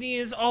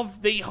insignias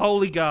of the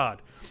Holy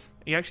Guard.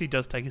 He actually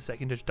does take a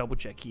second to double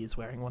check he is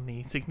wearing one of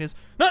the insignias.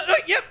 No,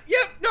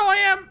 I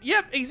am.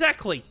 Yep,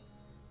 exactly.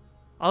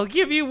 I'll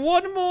give you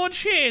one more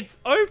chance.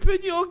 Open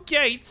your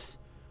gates,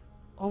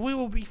 or we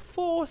will be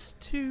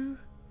forced to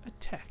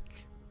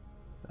attack.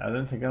 I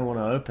don't think I want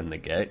to open the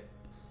gate.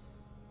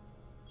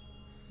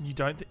 You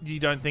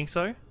don't think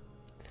so?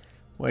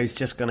 Well, he's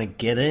just gonna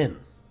get in.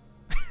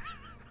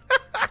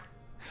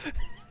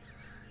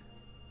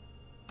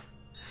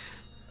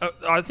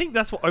 I think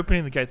that's what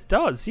opening the gates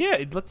does. Yeah,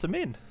 it lets them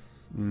in.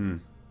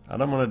 I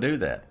don't want to do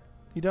that.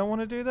 You don't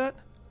want to do that?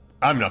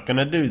 I'm not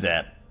gonna do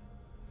that.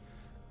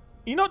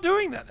 You're not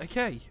doing that,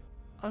 okay.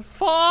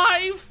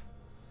 5.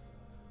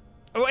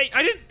 Oh wait,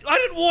 I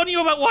didn't warn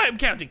you about why I'm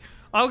counting.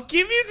 I'll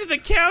give you to the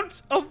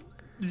count of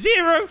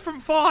 0 from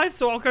 5,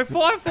 so I'll go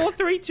 5, 4,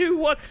 3, 2,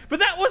 1. But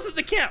that wasn't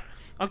the count.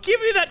 I'll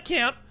give you that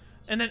count.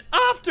 and then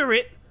after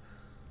it,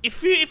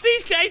 if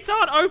these gates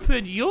aren't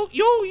open,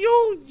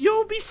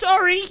 you'll be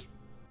sorry.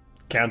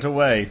 Count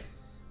away.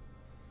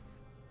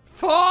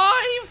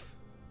 5,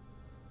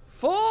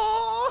 4,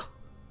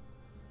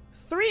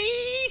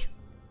 3,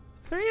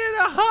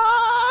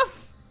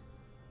 3.5,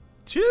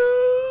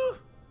 2,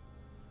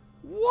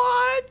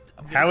 1.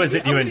 How is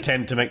it you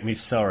intend to make me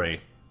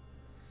sorry?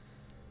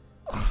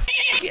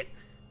 It.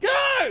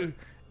 Go!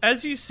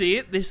 As you see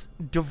it, this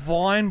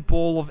divine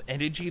ball of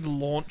energy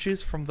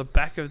launches from the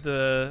back of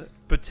the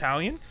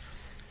battalion,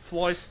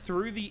 flies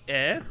through the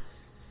air,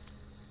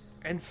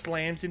 and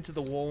slams into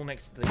the wall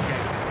next to the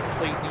gates,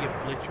 completely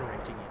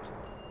obliterating it.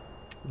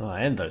 Oh,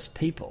 and those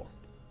people.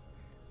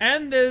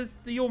 And there's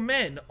your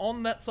men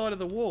on that side of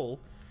the wall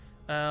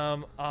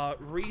are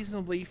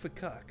reasonably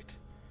fucked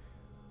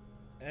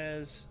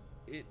as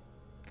it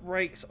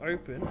breaks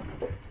open,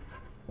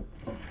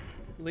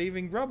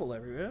 leaving rubble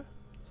everywhere.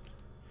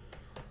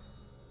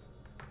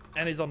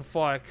 And is on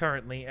fire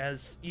currently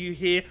as you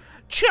hear,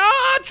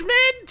 "Charge,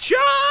 men,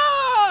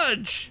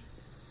 charge!"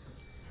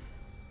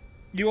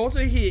 You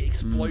also hear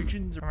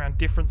explosions around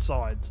different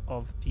sides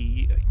of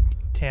the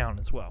town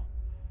as well.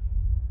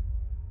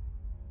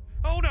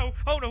 Oh no,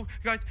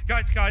 guys,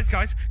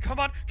 come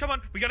on,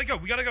 we gotta go,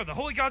 the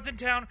Holy Guard's in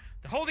town,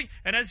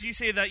 and as you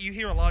see that, you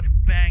hear a large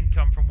bang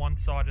come from one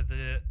side of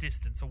the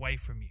distance away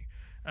from you.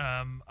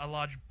 A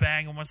large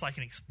bang, almost like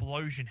an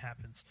explosion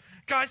happens.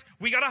 Guys,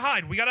 we gotta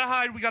hide,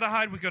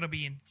 we're gonna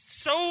be in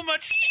so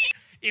much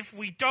if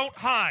we don't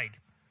hide.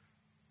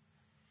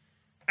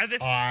 At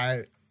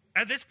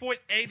this point,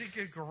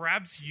 Edgar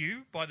grabs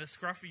you by the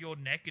scruff of your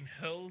neck and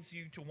hurls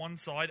you to one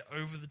side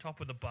over the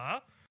top of the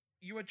bar.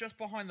 You are just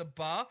behind the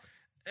bar.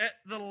 At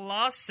the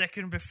last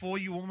second before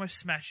you almost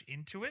smash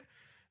into it,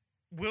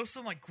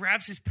 Wilson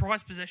grabs his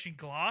prized possession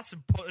glass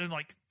and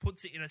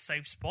puts it in a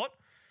safe spot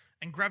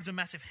and grabs a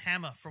massive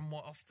hammer from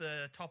off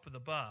the top of the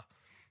bar.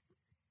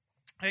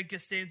 Edgar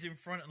stands in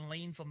front and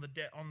leans on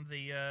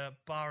the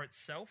bar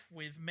itself,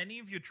 with many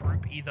of your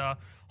troop either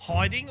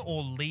hiding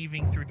or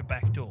leaving through the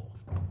back door.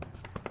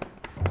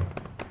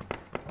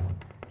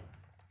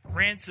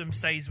 Ransom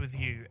stays with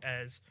you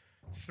as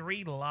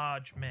 3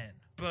 large men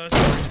burst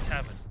through the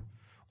tavern,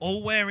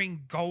 all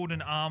wearing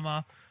golden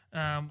armor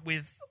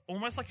with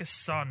almost like a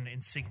sun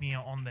insignia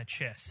on their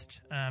chest.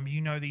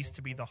 You know these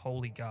to be the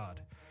Holy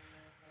Guard.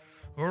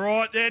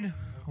 Alright then,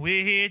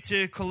 we're here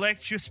to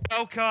collect your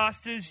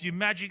spellcasters, your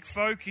magic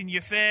folk, and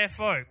your fair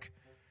folk.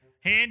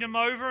 Hand them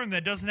over and there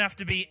doesn't have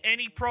to be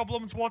any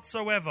problems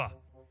whatsoever.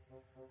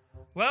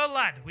 Well,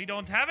 lad, we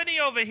don't have any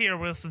over here,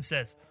 Wilson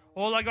says.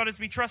 All I got is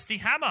me trusty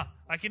hammer.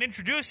 I can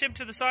introduce him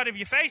to the side of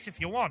your face if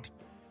you want.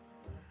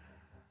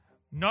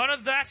 None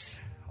of that,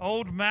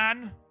 old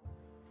man.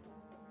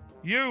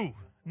 You,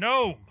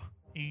 gnome.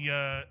 He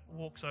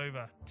walks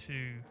over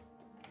to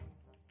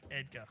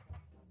Edgar.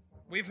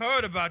 We've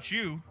heard about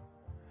you.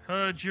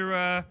 Heard you're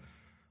a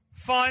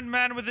fine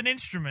man with an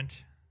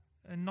instrument.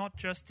 And not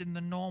just in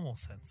the normal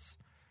sense.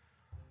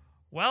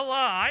 Well,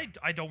 I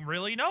don't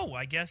really know.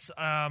 I guess,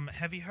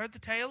 have you heard the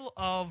tale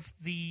of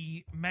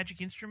the magic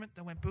instrument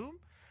that went boom?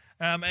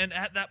 And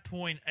at that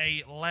point,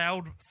 a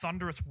loud,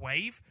 thunderous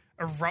wave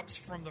erupts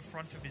from the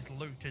front of his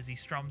lute as he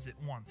strums it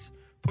once,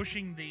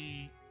 pushing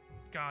the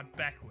guard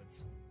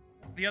backwards.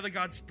 The other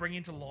guards spring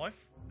into life,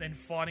 then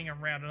fighting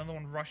around. Another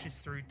one rushes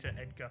through to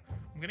Edgar.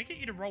 I'm going to get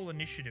you to roll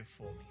initiative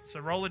for me. So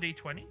roll a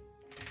d20.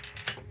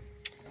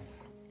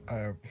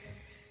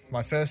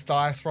 My first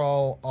dice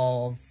roll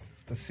of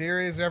the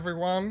series,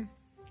 everyone,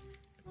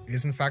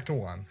 is in fact a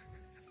 1.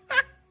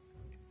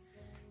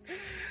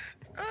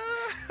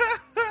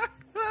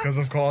 Because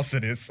of course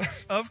it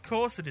is. Of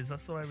course it is.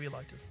 That's the way we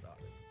like to start.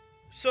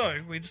 So,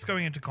 we're just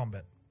going into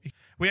combat.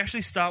 We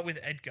actually start with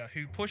Edgar,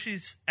 who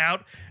pushes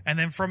out and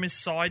then from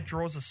his side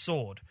draws a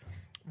sword.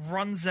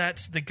 Runs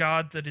at the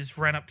guard that is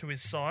ran up to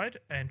his side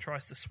and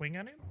tries to swing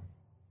at him.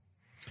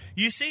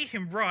 You see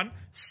him run,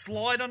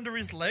 slide under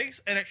his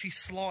legs, and actually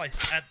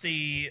slice at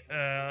the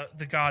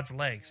guard's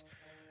legs.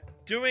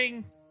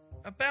 Doing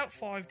about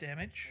 5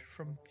 damage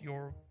from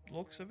your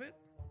looks of it.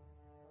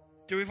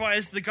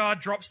 As the guard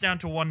drops down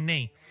to one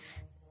knee.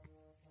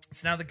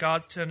 It's now the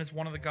guard's turn as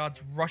one of the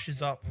guards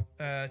rushes up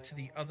to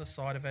the other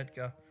side of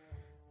Edgar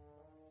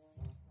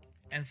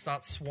and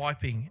starts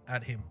swiping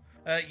at him.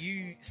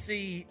 You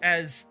see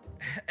as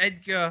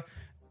Edgar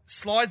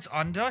slides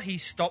under, he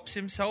stops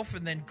himself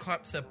and then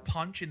claps a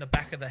punch in the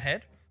back of the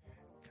head.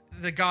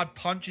 The guard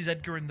punches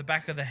Edgar in the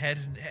back of the head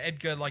and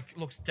Edgar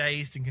looks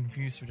dazed and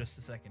confused for just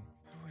a second.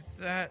 With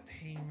that,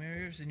 he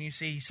moves and you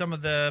see some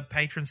of the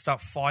patrons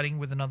start fighting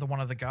with another one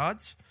of the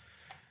guards.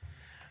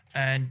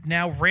 And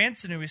now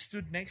Ransom, who is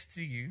stood next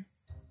to you,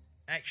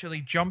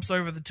 actually jumps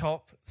over the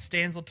top,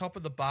 stands on top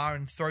of the bar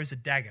and throws a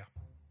dagger.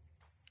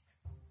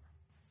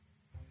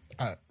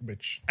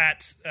 Which?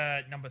 At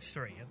number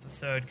 3, at the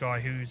third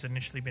guy who's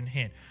initially been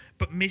hit.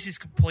 But misses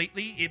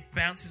completely. It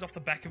bounces off the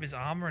back of his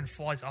armor and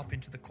flies up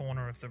into the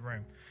corner of the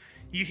room.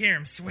 You hear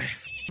him swear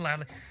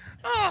loudly,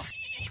 "Oh,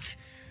 f***,"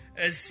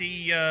 as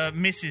he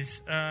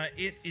misses.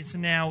 It is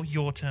now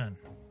your turn.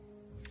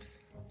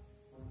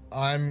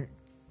 I'm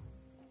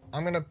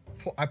gonna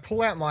I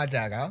pull out my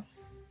dagger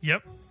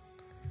Yep.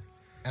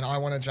 and I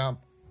want to jump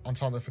on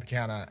top of the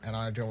counter and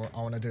I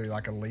want to do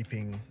like a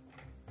leaping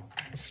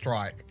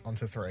strike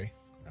onto 3.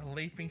 A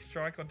leaping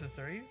strike onto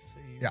 3. So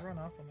you Yeah. run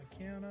up on the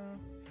counter.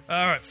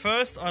 Alright,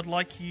 first I'd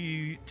like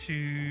you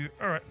to...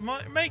 Alright,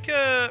 make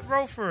a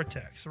roll for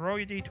attack. So roll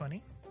your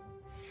d20.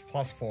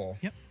 +4.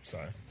 Yep.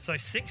 So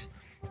 6.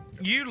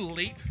 You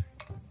leap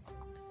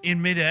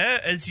in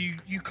midair as you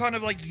kind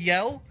of like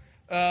yell.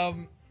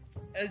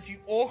 As you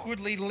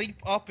awkwardly leap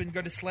up and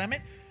go to slam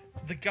it,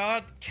 the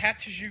guard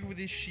catches you with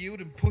his shield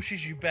and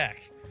pushes you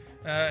back.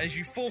 As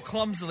you fall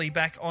clumsily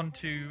back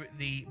onto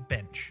the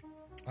bench.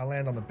 I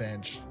land on the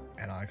bench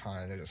and I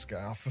kind of just go,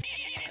 oh, for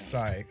f***'s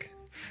sake.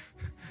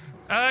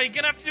 You're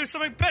gonna have to do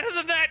something better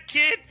than that,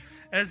 kid!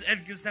 As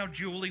Edgar's now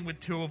dueling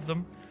with 2 of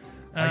them.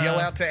 I yell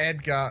out to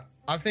Edgar,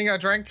 I think I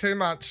drank too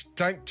much.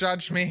 Don't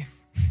judge me.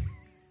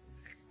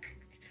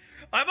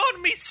 I'm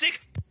on me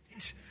 6th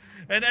point!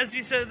 And as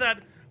you said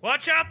that,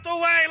 watch out the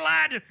way,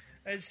 lad!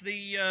 As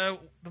the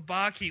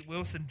barkeep,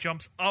 Wilson,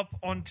 jumps up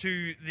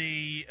onto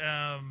the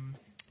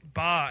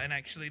bar and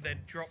actually then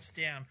drops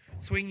down,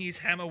 swinging his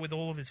hammer with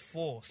all of his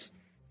force.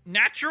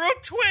 Natural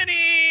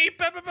 20!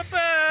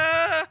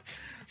 Ba-ba-ba-ba!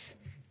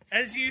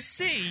 As you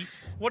see,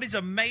 what is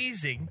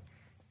amazing,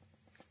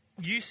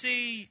 you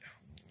see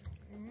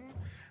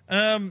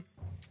him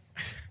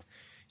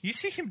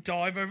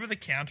dive over the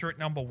counter at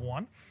number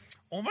 1,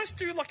 almost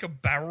do like a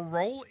barrel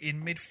roll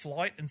in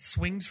mid-flight and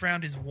swings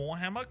round his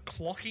warhammer,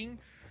 clocking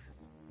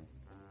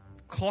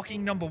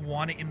number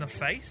 1 in the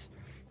face.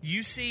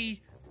 You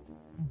see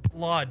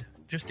blood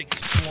just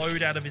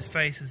explode out of his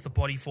face as the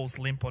body falls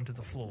limp onto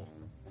the floor.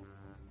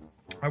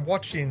 I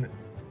watch in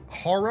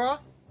horror,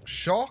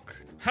 shock,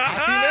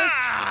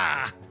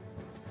 happiness,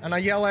 and I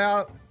yell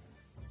out,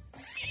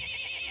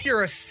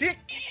 you're a sick,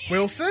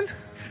 Wilson.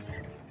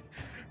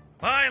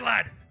 Aye,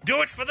 lad,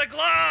 do it for the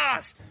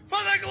glass! For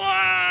the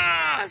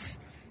glass!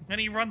 And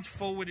he runs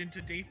forward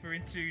deeper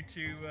into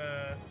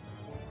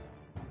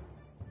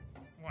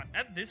what?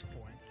 At this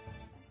point,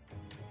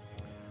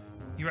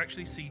 you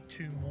actually see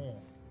 2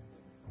 more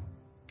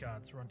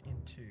guards run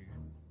into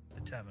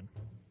the tavern.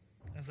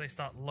 As they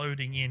start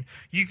loading in,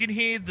 you can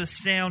hear the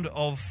sound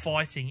of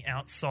fighting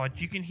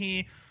outside. You can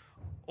hear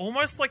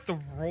almost like the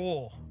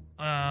roar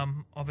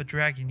of a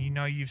dragon. You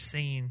know you've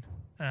seen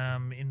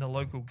in the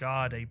local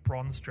guard a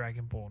bronze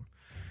dragonborn.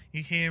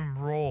 You hear him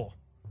roar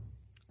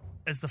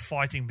as the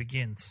fighting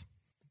begins.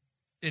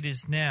 It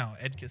is now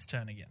Edgar's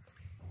turn again.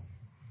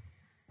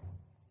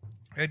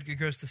 Edgar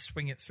goes to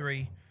swing at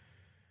 3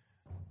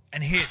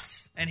 and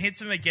hits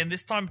him again,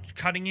 this time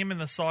cutting him in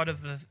the side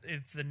of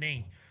the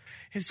knee.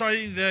 So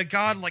the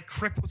guard like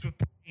cripples with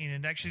pain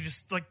and actually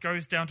just like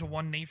goes down to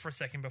 1 knee for a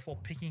second before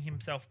picking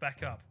himself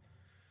back up.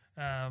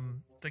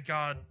 The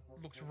guard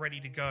looks ready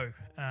to go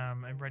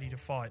and ready to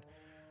fight.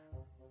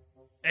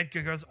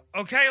 Edgar goes,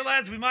 okay,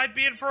 lads, we might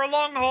be in for a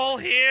long haul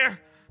here.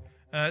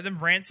 Then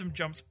Ransom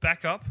jumps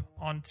back up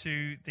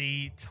onto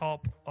the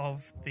top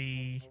of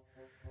the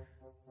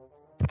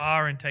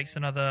bar and takes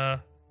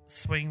another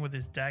swing with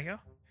his dagger.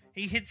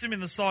 He hits him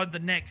in the side of the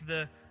neck.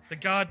 The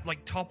guard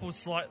like topples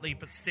slightly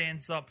but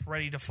stands up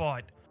ready to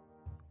fight.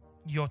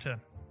 Your turn.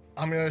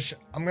 I'm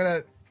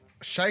gonna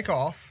shake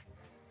off,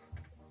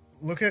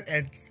 look at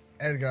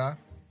Edgar,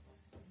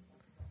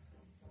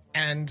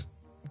 and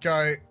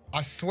go,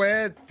 I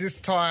swear this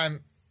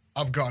time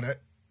I've got it.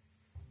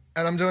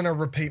 And I'm doing a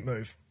repeat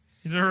move.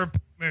 You're doing a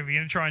repeat move. You're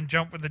going to try and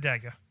jump with the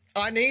dagger.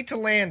 I need to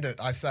land it,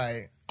 I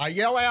say. I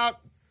yell out,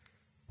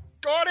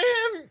 got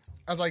him!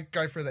 As I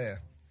go for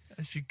there.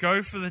 As you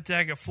go for the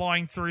dagger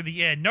flying through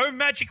the air. No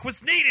magic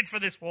was needed for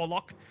this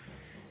warlock.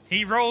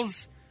 He roll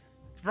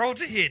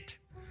to hit.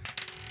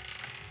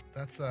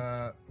 That's,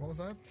 what was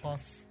that?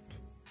 Plus...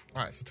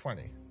 Alright, it's a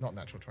 20. Not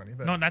natural 20,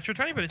 but... Not natural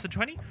 20, but it's a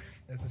 20.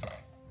 It's a 20.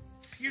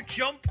 You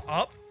jump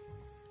up.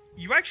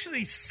 You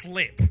actually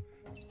slip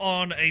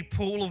on a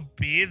pool of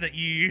beer that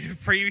you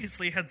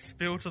previously had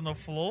spilt on the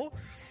floor.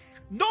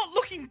 Not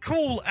looking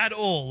cool at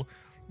all.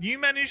 You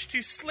manage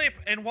to slip,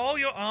 and while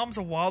your arms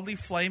are wildly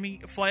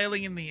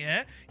flailing in the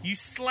air, you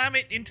slam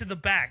it into the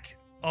back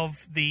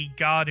of the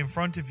guard in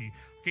front of you.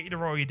 I'll get you to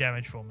roll your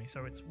damage for me.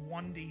 So it's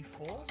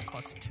 1d4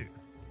 plus 2.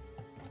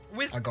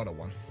 I got a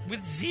 1.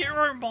 With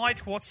 0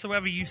 might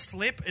whatsoever, you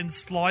slip and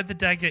slide the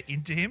dagger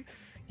into him.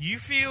 You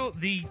feel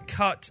the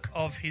cut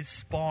of his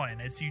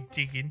spine as you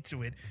dig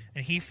into it,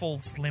 and he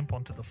falls limp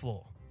onto the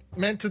floor.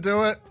 Meant to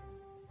do it.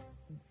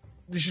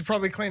 You should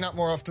probably clean up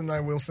more often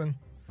though, Wilson.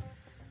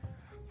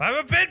 I'm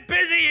a bit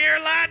busy here,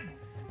 lad!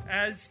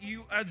 As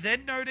you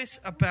then notice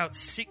about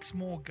 6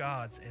 more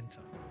guards enter.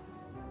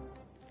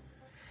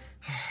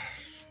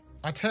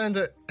 I turned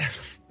it.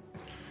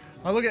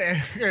 I look at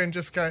Edgar and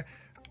just go,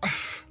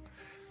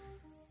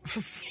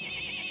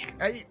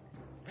 hey,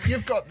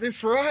 you've got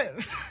this right.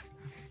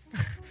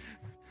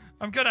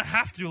 I'm gonna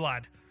have to,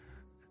 lad.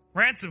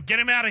 Ransom, get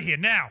him out of here,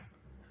 now!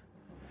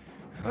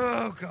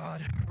 Oh,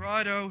 God.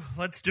 Righto,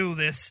 let's do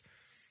this.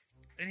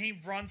 And he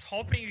runs,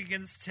 hopping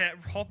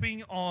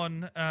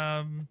on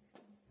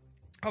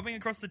Hopping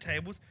across the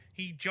tables,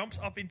 he jumps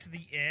up into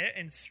the air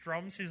and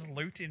strums his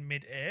lute in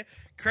mid-air,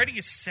 creating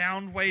a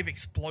sound wave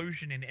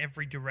explosion in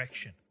every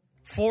direction.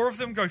 4 of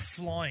them go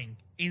flying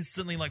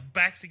instantly, like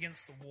backs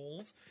against the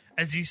walls,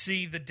 as you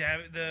see the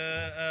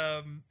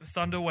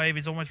thunder wave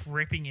is almost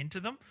ripping into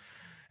them.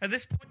 At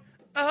this point,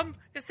 I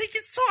think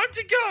it's time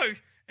to go!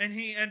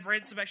 And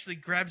Ransom actually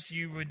grabs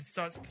you and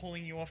starts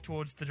pulling you off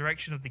towards the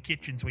direction of the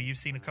kitchens where you've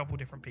seen a couple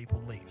different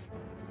people leave.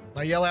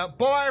 I yell out,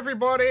 "Bye,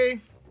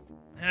 everybody!"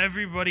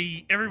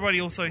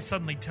 Everybody also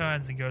suddenly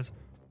turns and goes,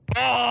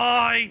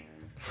 "Bye!"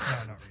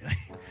 No, not really.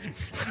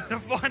 The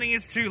fighting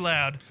is too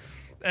loud.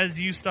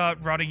 As you start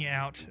running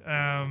out,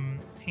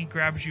 he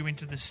grabs you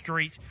into the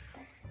street.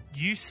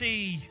 You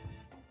see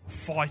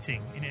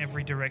fighting in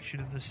every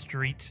direction of the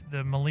street.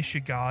 The militia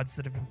guards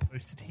that have been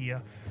posted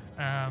here.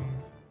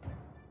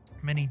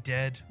 Many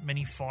dead,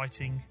 many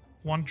fighting.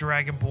 One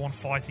dragonborn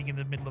fighting in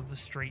the middle of the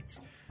streets,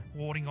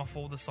 warding off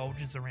all the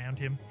soldiers around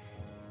him.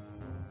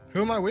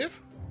 Who am I with?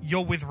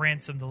 You're with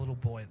Ransom, the little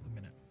boy, at the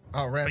minute.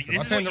 Oh, Ransom.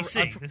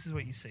 This is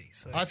what you see.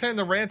 So. I turn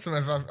to Ransom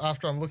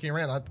after I'm looking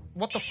around.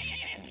 What the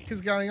f*** is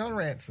going on,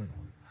 Ransom?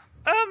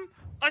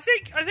 I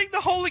think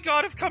the Holy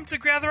Guard have come to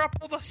gather up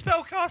all the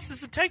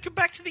spellcasters and take them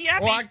back to the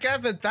Abbey. Well, I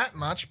gathered that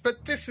much,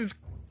 but this is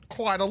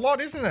quite a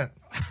lot, isn't it?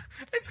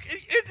 It's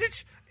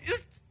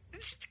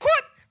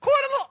quite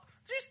a lot.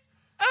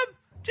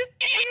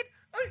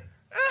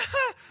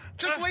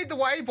 Just lead the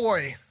way,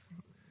 boy.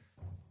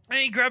 And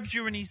he grabs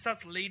you and he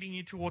starts leading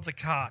you towards a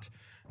cart.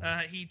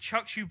 He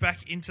chucks you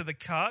back into the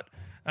cart,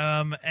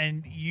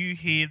 and you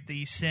hear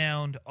the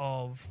sound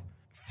of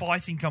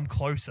fighting come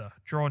closer,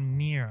 draw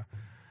nearer.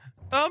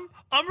 I'm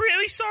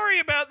really sorry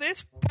about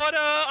this, but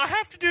I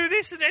have to do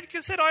this, and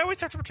Edgar said I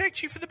always have to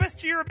protect you for the best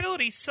of your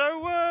ability,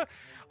 so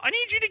I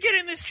need you to get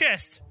in this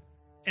chest.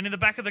 And in the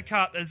back of the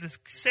cart, there's this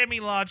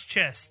semi-large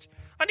chest.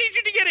 I need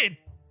you to get in.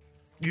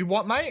 You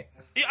what, mate?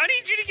 I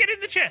need you to get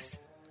in the chest.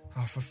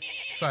 Oh, for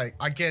f***'s sake.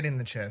 I get in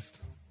the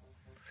chest.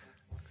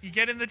 You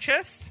get in the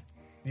chest?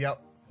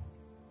 Yep.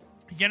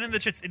 You get in the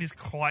chest. It is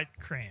quite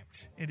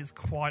cramped. It is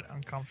quite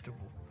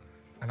uncomfortable.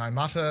 And I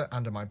mutter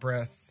under my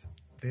breath,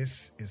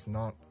 this is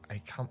not a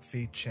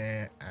comfy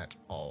chair at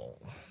all.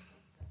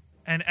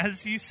 And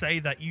as you say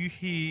that, you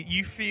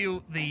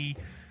feel the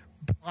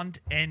blunt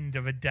end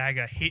of a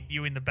dagger hit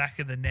you in the back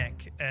of the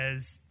neck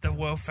as the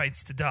world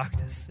fades to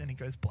darkness and it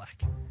goes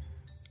black.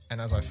 And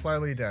as I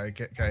slowly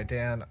go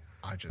down,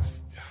 I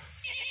just...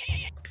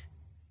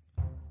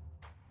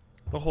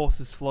 The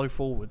horses flow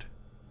forward.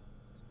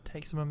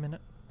 Takes them a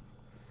minute.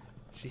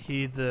 You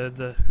hear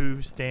the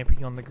hooves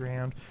stamping on the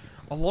ground.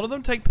 A lot of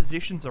them take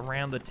positions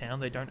around the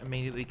town. They don't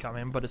immediately come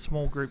in, but a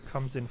small group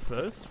comes in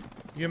first.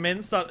 Your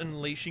men start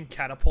unleashing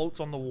catapults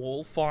on the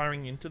wall,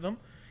 firing into them.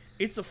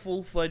 It's a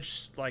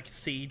full-fledged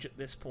siege at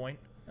this point,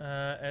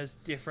 as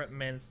different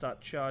men start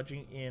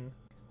charging in.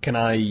 Can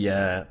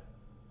I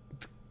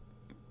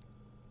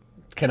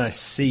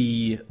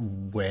see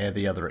where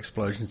the other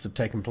explosions have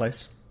taken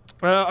place?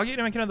 I'll get you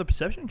to make another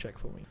perception check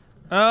for me.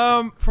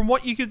 From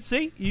what you can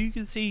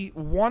see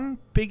one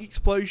big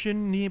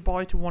explosion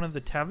nearby to one of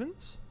the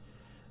taverns,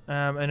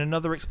 and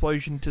another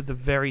explosion to the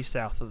very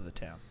south of the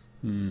town.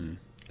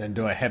 And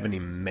do I have any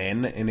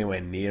men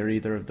anywhere near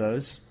either of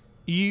those?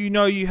 You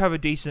know you have a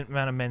decent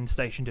amount of men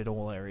stationed in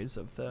all areas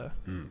of the...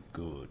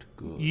 Good.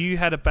 You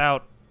had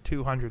about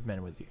 200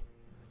 men with you.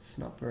 It's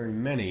not very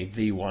many.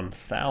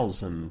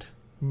 V1000.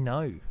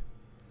 No.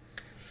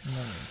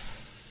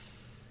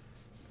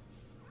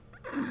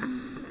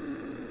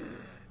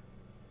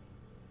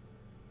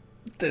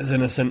 There's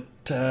innocent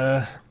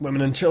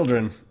women and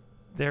children.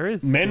 There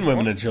is. Men,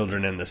 women, and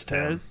children in this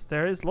town.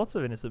 There is lots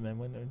of innocent men,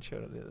 women, and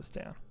children in this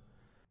town.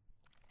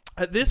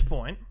 At this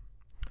point,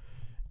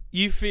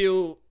 you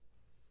feel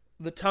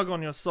the tug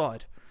on your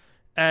side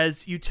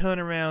as you turn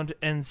around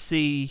and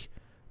see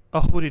a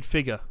hooded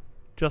figure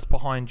just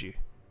behind you.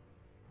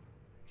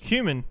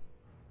 Human,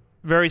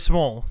 very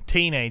small,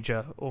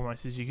 teenager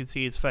almost, as you can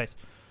see his face.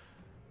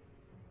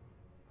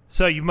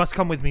 So you must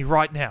come with me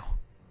right now.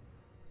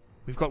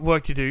 We've got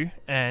work to do,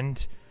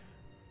 and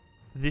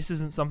this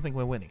isn't something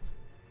we're winning.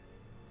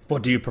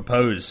 What do you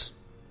propose,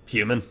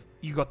 human?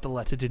 You got the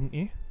letter, didn't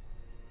you?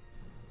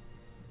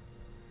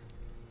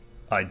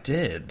 I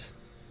did.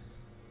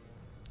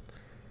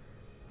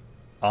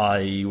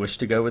 I wish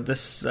to go with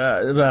this... Can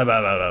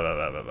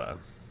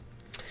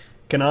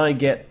I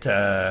get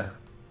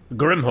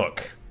Grimhook?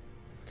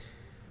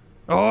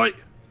 Alright.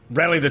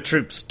 Rally the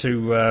troops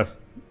to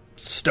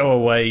stow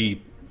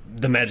away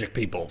the magic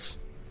peoples.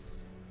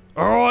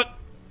 Alright.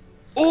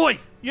 Oi,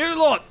 you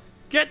lot!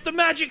 Get the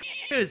magic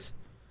f***ers!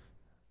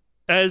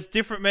 As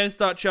different men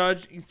start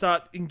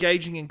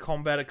engaging in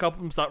combat, a couple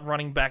of them start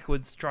running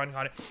backwards, trying to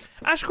hide it.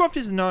 Ashcroft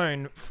is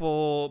known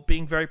for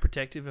being very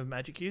protective of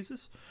magic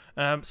users.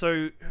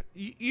 So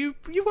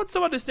you've got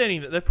some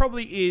understanding that there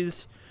probably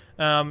is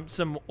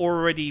some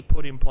already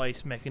put in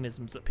place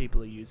mechanisms that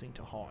people are using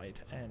to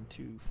hide and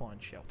to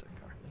find shelter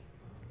currently.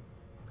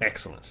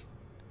 Excellent.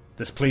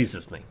 This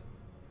pleases me.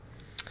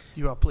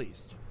 You are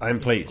pleased. I am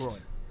pleased.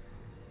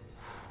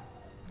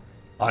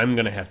 I'm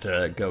going to have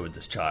to go with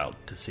this child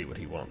to see what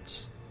he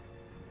wants.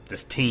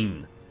 This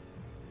teen.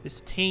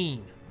 This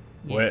teen.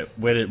 Yes.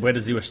 Where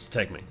does he wish to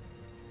take me?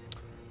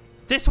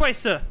 This way,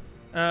 sir.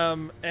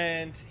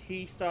 And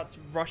he starts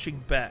rushing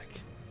back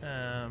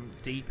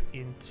deep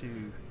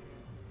into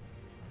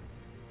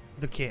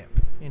the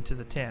camp, into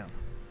the town.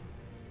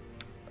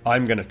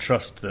 I'm going to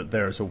trust that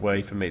there is a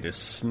way for me to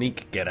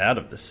get out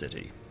of the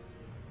city.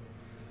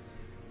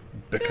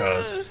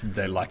 Because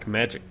they're like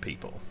magic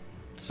people.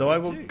 So I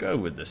will go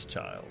with this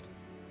child.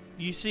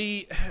 You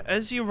see,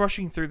 as you're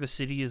rushing through the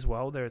city as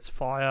well, there is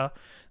fire,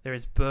 there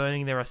is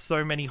burning, there are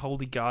so many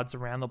holy guards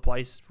around the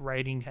place,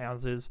 raiding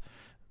houses,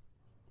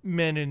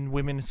 men and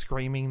women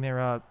screaming, there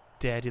are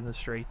dead in the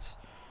streets.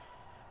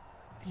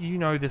 You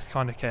know this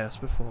kind of chaos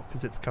before,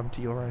 because it's come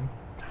to your own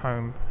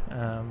home,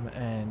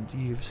 and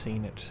you've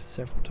seen it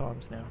several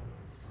times now.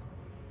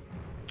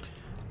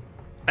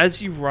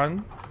 As you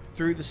run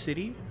through the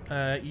city,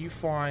 you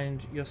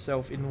find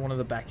yourself in one of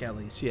the back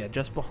alleys,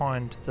 just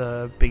behind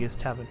the biggest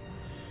tavern.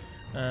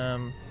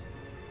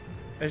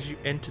 As you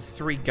enter,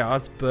 3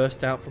 guards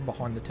burst out from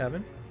behind the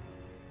tavern.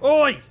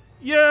 Oi!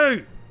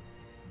 You!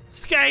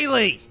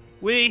 Scaly!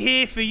 We're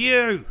here for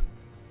you!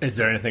 Is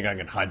there anything I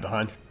can hide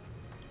behind?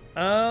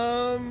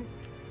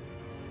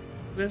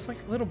 There's like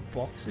little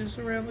boxes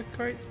around the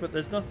crates, but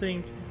there's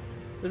nothing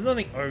overly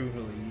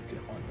you can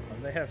hide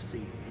behind. They have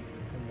seating,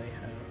 and they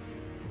have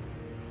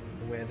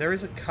where there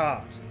is a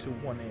cart to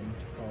one end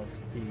of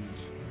the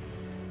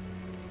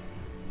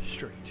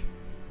street.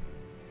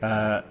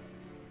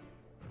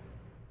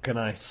 Can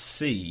I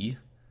see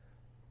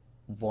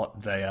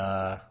what they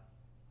are?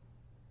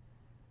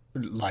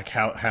 Like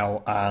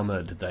how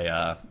armored they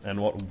are, and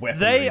what weaponry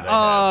they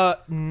are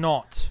have?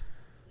 not.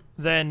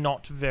 They're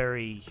not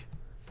very.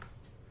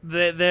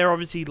 They're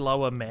obviously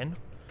lower men.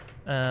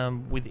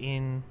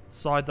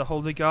 Inside the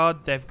Holy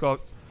Guard, they've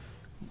got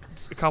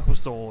a couple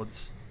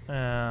swords,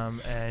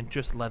 and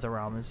just leather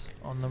armors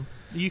on them.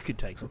 You could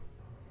take them.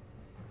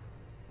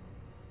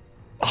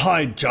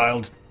 Hide,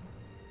 child.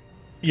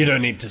 You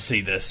don't need to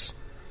see this.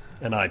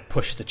 And I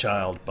push the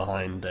child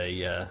behind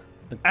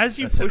As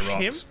you push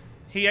him,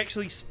 he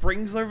actually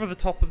springs over the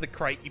top of the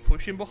crate you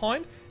push him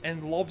behind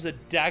and lobs a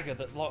dagger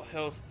that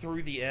hurls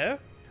through the air,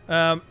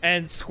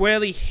 and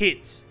squarely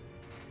hits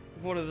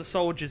one of the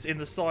soldiers in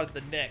the side of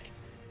the neck.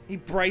 He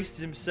braces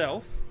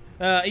himself.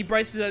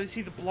 You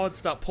see the blood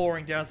start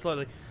pouring down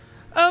slowly.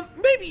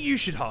 Maybe you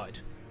should hide.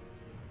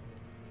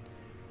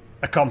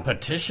 A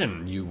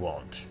competition you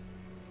want?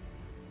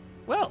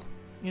 Well,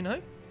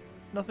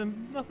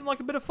 nothing like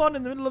a bit of fun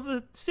in the middle of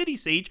a city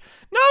siege.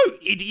 No,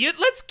 idiot,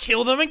 let's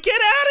kill them and get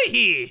out of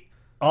here!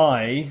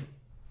 I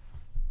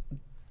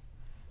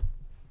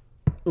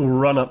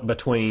run up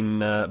between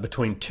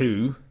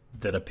 2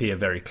 that appear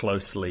very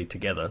closely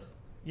together.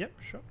 Yep,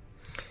 sure.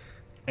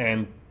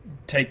 And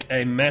take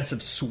a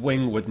massive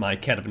swing with my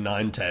cat of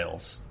 9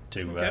 tails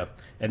to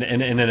in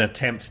an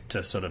attempt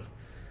to sort of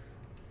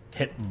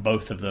hit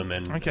both of them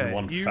in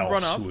one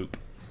foul swoop.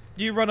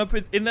 You run up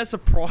in their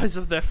surprise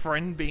of their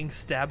friend being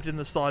stabbed in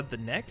the side of the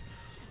neck.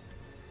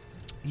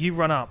 You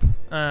run up,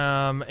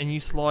 and you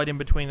slide in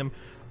between them,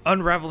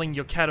 unraveling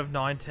your cat of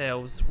 9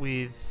 tails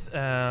with,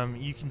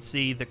 you can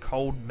see the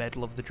cold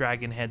metal of the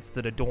dragon heads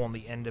that adorn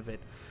the end of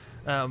it.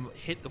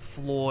 Hit the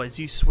floor as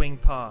you swing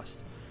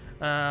past.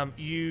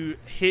 You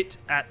hit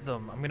at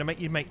them. I'm going to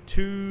make you make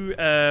 2,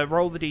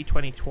 roll the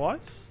d20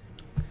 twice.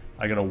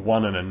 I got a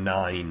 1 and a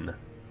 9,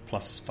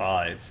 plus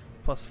 5.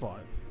 Plus 5.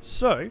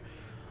 So,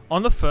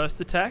 on the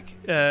first attack,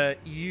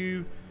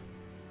 you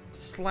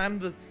slam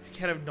the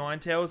cat of 9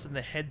 tails and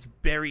the heads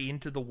bury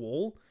into the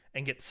wall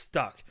and get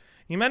stuck.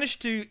 You manage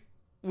to,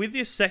 with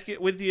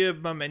your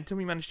momentum,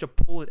 you manage to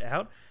pull it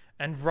out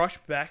and rush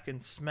back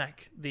and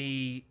smack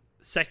the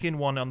second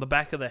one on the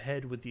back of the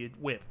head with your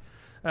whip.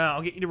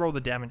 I'll get you to roll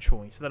the damage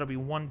for me. So that'll be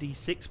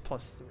 1d6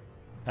 plus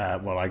 3.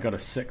 Well, I got a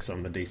 6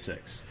 on the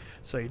d6.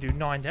 So you do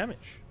 9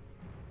 damage.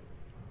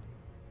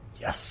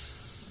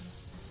 Yes.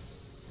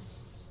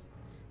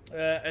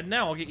 And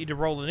now I'll get you to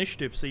roll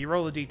initiative. So you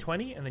roll a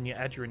d20 and then you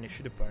add your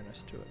initiative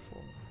bonus to it for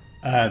me.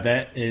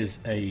 That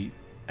is a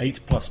 8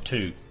 plus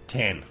 2,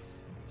 10.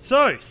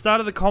 So, start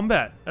of the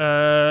combat.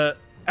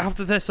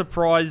 After their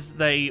surprise,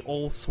 they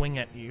all swing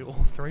at you, all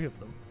 3 of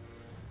them.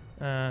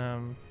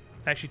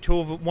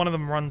 Actually, one of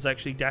them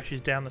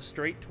dashes down the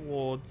street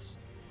towards...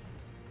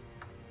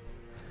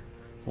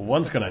 Well,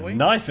 one's got a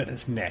knife in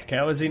his neck.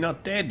 How is he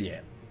not dead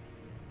yet?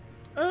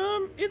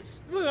 You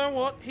know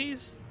what?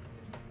 He's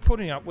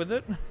putting up with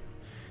it.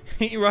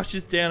 He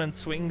rushes down and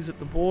swings at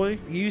the boy.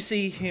 You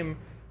see him,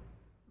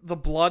 the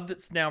blood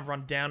that's now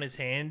run down his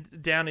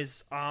hand, down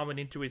his arm and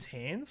into his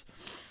hands.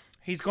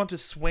 He's gone to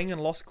swing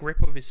and lost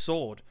grip of his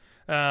sword.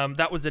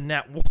 That was a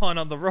nat 1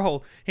 on the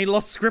roll. He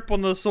lost grip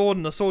on the sword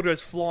and the sword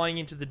goes flying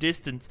into the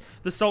distance.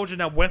 The soldier,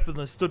 now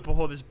weaponless, stood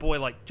before this boy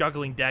like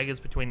juggling daggers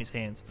between his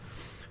hands.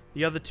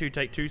 The other 2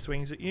 take 2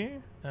 swings at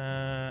you,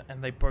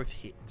 and they both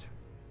hit.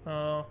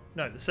 No,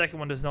 the second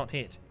one does not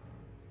hit.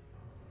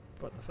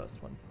 But the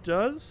first one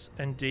does,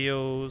 and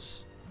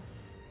deals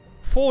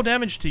 4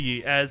 damage to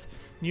you as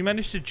you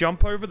manage to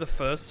jump over the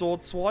first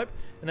sword swipe,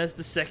 and as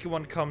the second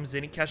one comes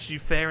in, it catches you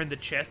fair in the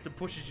chest and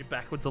pushes you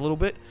backwards a little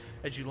bit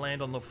as you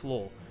land on the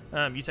floor.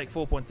 You take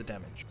 4 points of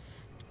damage.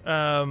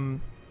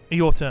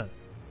 Your turn.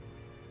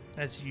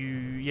 As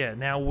you,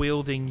 now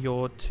wielding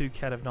your 2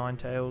 Cat of Nine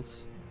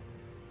Tails.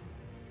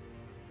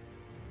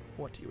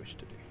 What do you wish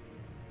to do?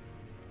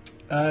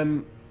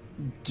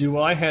 Do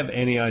I have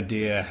any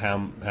idea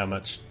how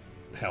much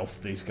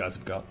health these guys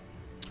have got?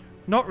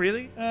 Not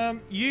really.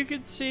 You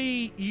can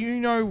see,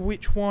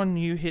 which one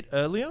you hit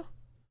earlier.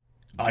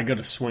 I got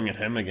to swing at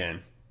him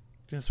again.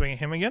 Gonna swing at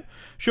him again?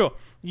 Sure.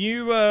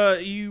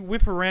 You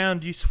whip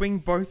around, you swing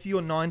both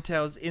your Nine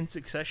Tails in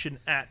succession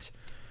at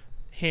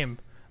him.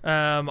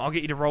 I'll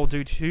get you to roll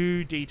 2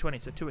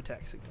 d20, so 2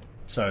 attacks again.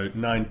 So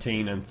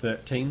 19 and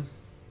 13?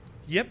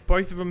 Yep,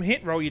 both of them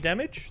hit. Roll your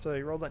damage. So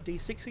you roll that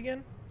d6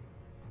 again.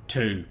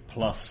 2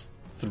 plus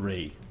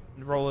 3.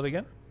 Roll it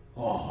again.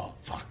 Oh,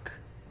 fuck.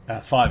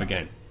 5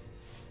 again.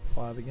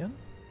 5 again.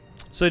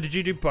 So did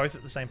you do both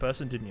at the same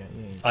person, didn't you?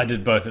 Yeah, I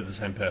did both at the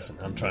same person.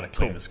 I'm trying to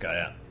clean this guy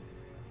out.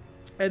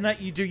 And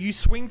that you do, you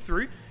swing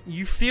through,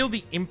 you feel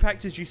the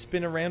impact as you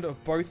spin around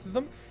of both of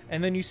them,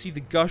 and then you see the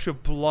gush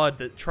of blood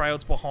that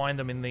trails behind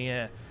them in the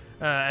air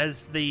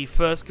as the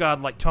first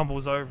guard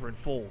tumbles over and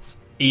falls.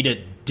 Eat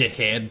it,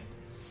 dickhead.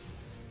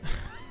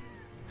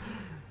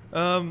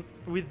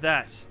 With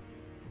that,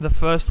 the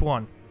first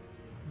one,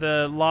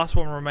 the last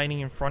one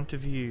remaining in front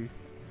of you,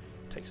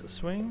 takes a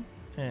swing,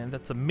 and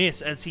that's a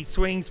miss. As he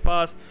swings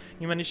past,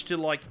 you manage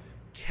to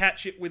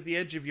catch it with the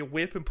edge of your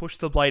whip and push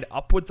the blade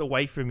upwards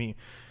away from you.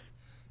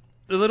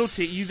 The little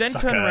you then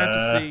turn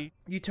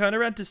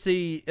around to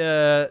see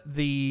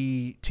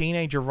the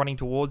teenager running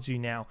towards you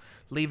now,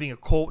 leaving a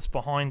corpse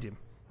behind him.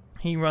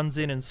 He runs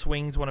in and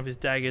swings one of his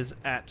daggers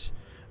at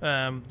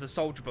the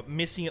soldier, but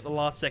missing at the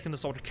last second. The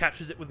soldier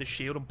catches it with the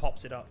shield and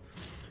pops it up.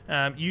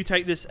 You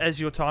take this as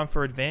your time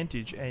for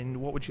advantage, and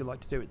what would you like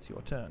to do? It's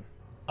your turn.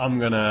 I'm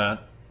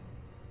gonna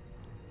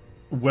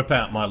whip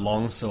out my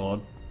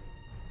longsword.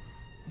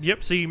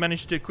 Yep, so you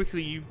manage to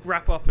quickly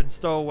wrap up and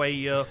stow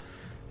away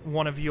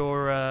one of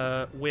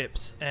your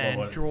whips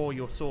and draw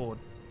your sword.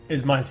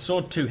 Is my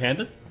sword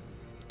two-handed?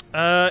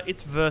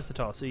 It's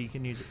versatile, so you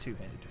can use it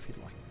two-handed if you'd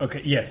like.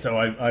 Okay, yeah, so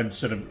I've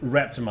sort of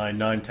wrapped my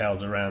nine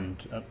tails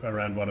around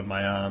one of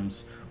my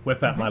arms,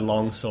 whip out my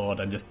longsword,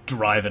 and just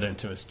drive it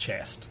into his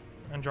chest.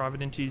 And drive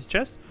it into his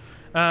chest?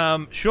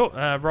 Sure,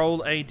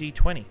 roll a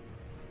d20.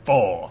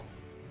 4.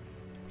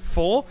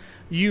 4?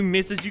 You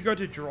miss. As you go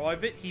to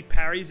drive it, he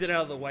parries it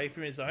out of the way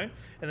from his own,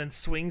 and then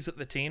swings at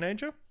the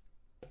teenager.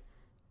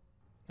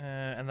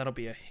 And that'll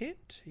be a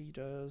hit. He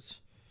does...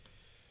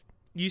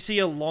 You see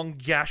a long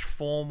gash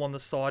form on the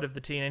side of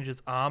the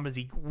teenager's arm as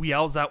he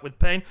yells out with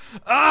pain,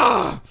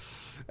 "Ah!"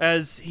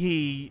 as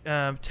he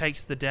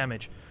takes the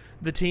damage.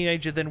 The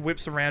teenager then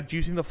whips around,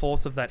 using the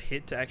force of that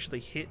hit to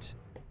actually hit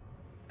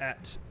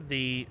at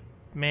the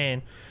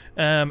man,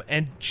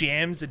 and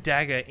jams a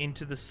dagger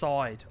into the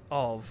side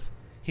of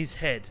his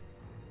head.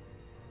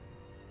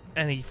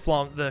 And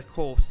the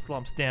corpse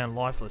slumps down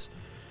lifeless.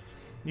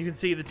 You can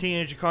see the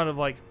teenager kind of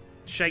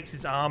shakes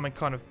his arm and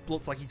kind of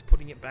looks like he's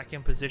putting it back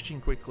in position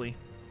quickly.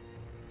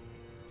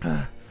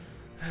 I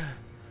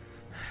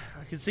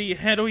can see you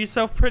handle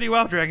yourself pretty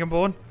well,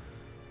 Dragonborn.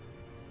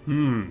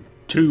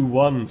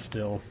 2-1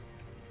 still.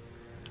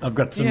 I've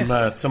got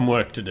some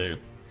work to do.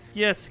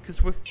 Yes,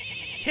 because we're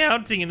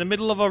counting in the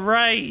middle of a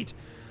raid.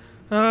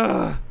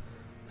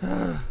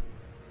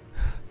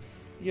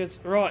 Yes,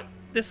 right.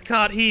 This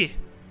cart here.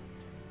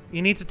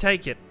 You need to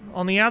take it.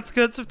 On the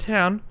outskirts of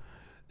town,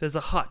 there's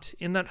a hut.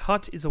 In that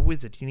hut is a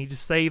wizard. You need to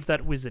save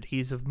that wizard. He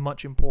is of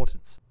much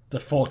importance. The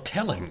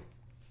foretelling?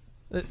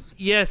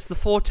 Yes, the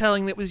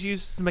foretelling that was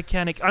used as a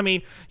mechanic. I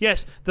mean,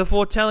 yes, the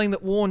foretelling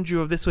that warned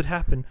you of this would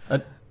happen.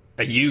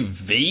 Are you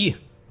V?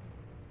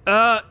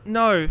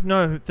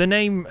 No.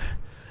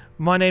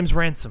 My name's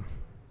Ransom.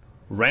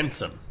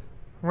 Ransom?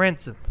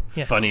 Ransom,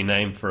 yes. Funny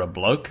name for a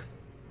bloke?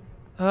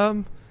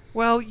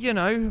 Well,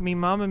 me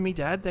mum and me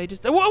dad, they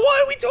just...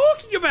 Why are we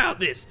talking about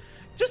this?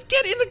 Just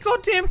get in the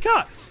goddamn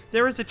cart.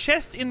 There is a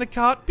chest in the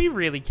cart. Be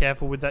really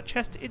careful with that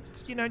chest.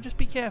 Just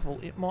be careful.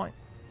 It might,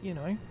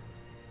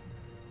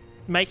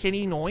 make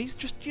any noise.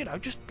 Just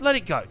let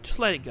it go. Just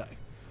let it go.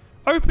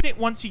 Open it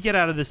once you get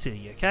out of the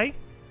city, okay?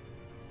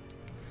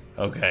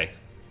 Okay.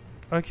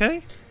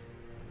 Okay?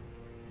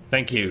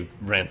 Thank you,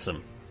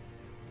 Ransom.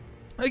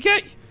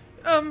 Okay.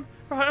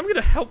 Right, I'm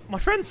gonna help my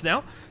friends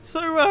now.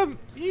 So,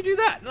 you do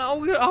that, and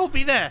I'll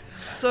be there.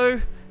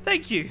 So,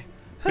 thank you.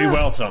 Be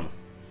well, son.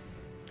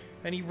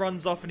 And he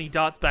runs off and he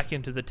darts back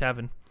into the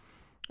tavern.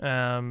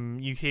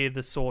 You hear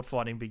the sword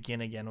fighting begin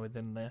again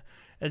within there.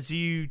 As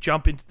you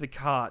jump into the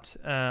cart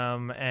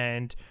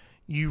and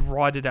you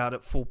ride it out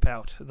at full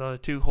pelt. The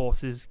two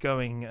horses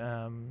going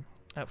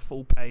at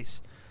full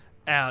pace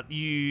out.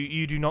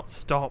 You do not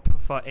stop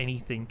for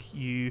anything.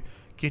 You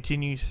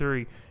continue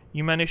through.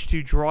 You manage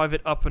to drive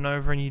it up and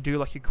over, and you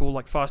do a cool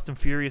Fast and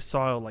Furious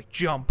style,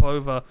 jump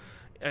over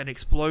an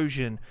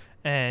explosion,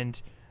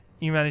 and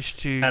You manage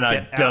to And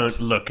get I don't out.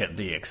 look at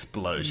the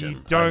explosion.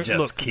 You don't I just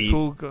look, 'cause keep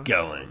cool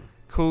going.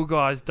 Cool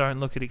guys don't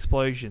look at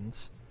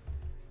explosions.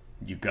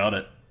 You got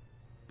it.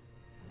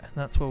 And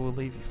that's where we'll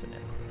leave you for now.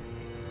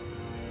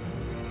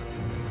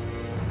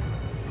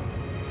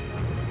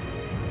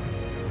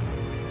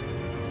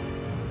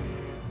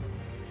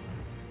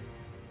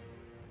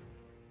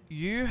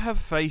 You have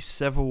faced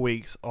several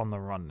weeks on the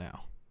run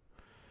now.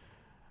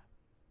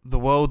 The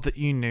world that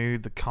you knew,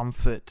 the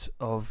comfort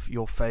of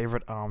your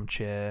favourite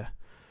armchair,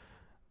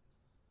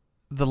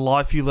 the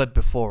life you led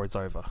before is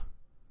over.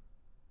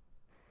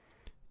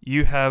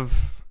 You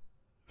have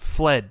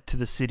fled to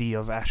the city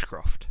of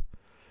Ashcroft.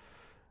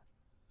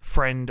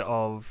 Friend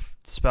of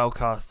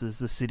spellcasters,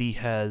 the city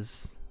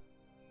has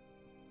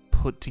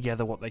put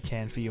together what they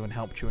can for you and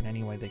helped you in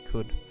any way they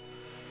could.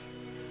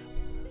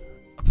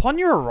 Upon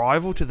your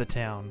arrival to the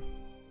town,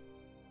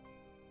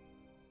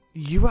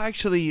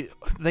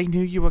 they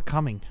knew you were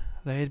coming.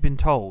 They had been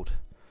told.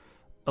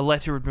 A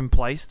letter had been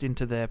placed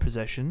into their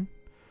possession,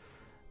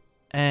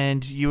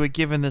 and you were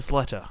given this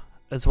letter,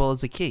 as well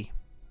as a key.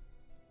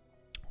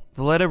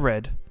 The letter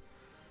read,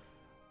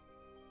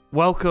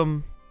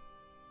 "Welcome,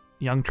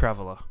 young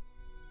traveller.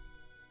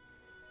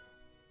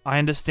 I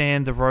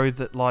understand the road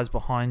that lies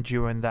behind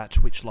you and that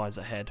which lies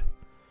ahead.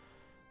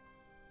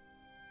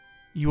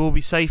 You will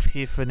be safe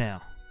here for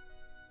now.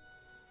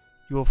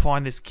 You will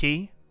find this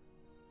key,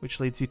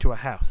 which leads you to a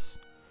house.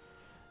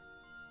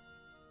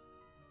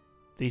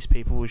 These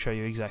people will show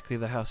you exactly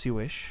the house you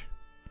wish.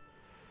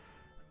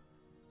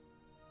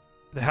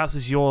 The house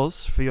is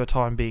yours for your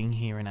time being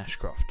here in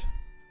Ashcroft.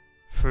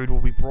 Food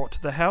will be brought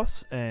to the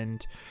house,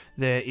 and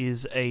there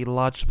is a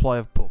large supply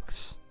of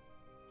books,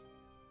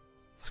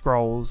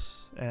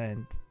 scrolls,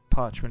 and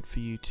parchment for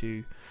you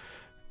to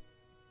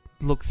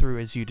look through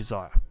as you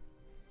desire.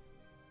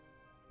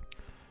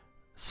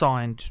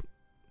 Signed,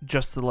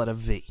 just the letter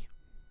V."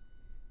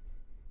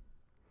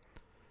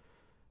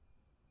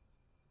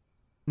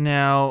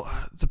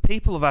 Now, the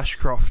people of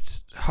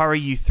Ashcroft hurry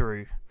you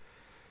through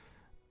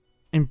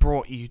and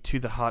brought you to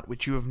the hut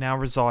which you have now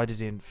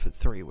resided in for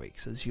 3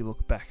 weeks as you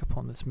look back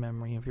upon this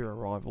memory of your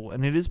arrival.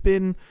 And it has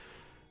been,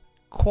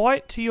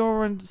 quite to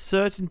your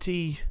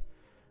uncertainty,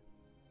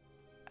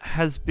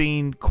 has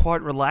been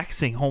quite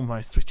relaxing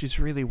almost, which is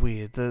really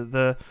weird.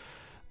 The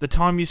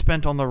time you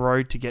spent on the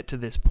road to get to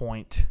this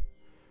point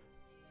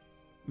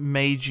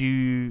made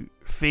you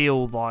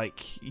feel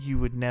like you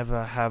would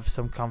never have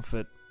some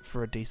comfort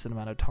for a decent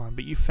amount of time,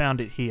 but you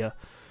found it here.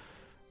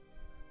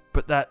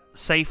 But that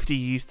safety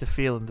you used to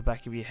feel in the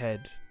back of your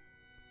head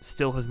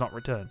still has not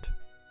returned.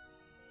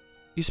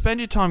 You spend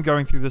your time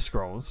going through the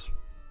scrolls,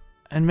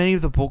 and many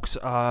of the books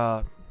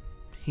are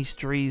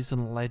histories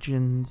and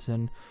legends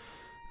and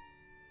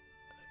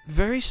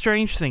very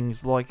strange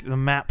things like the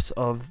maps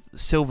of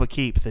Silver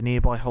Keep, the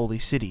nearby holy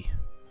city,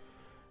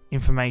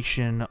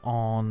 information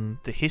on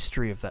the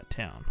history of that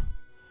town,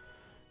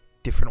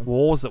 different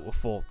wars that were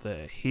fought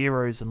there,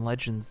 heroes and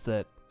legends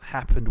that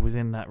happened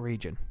within that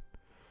region.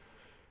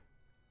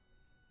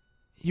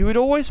 You had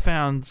always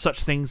found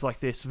such things like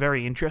this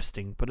very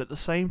interesting, but at the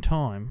same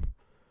time,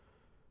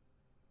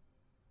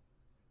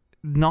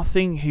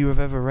 nothing you have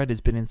ever read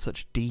has been in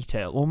such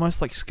detail, almost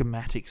like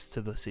schematics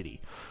to the city,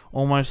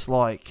 almost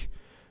like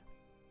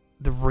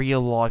the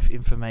real life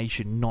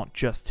information, not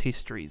just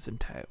histories and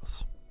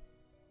tales.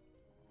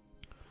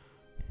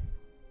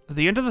 At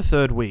the end of the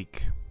 3rd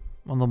week,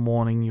 on the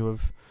morning you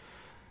have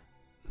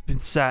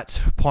been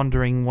sat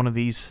pondering one of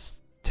these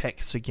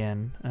texts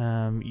again,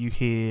 you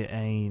hear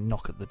a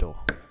knock at the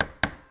door.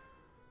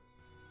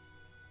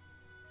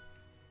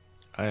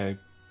 I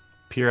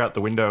peer out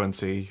the window and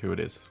see who it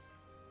is.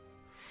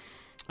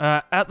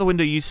 At the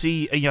window you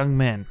see a young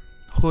man,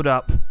 hood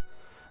up.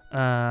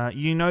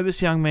 You know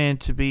this young man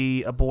to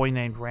be a boy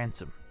named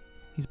Ransom.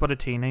 He's but a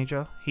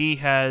teenager. He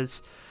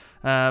has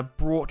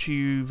brought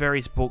you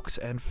various books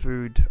and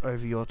food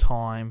over your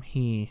time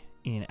here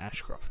in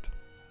Ashcroft.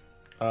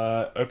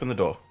 Open the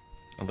door.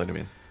 I'll let him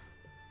in.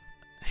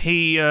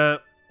 He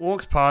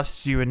walks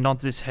past you and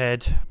nods his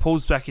head,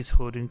 pulls back his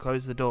hood and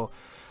closes the door.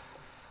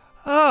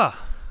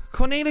 "Ah,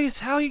 Cornelius,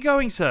 how are you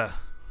going, sir?"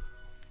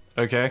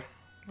 Okay,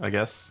 I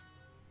guess.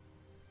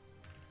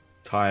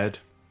 Tired.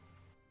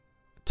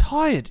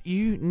 Tired?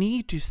 You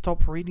need to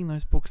stop reading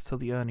those books till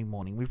the early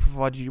morning. We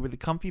provided you with a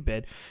comfy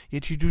bed,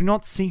 yet you do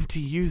not seem to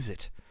use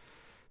it.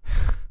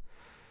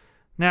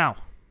 Now,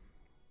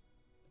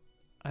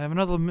 I have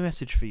another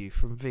message for you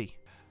from V.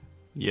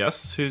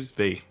 Yes, who's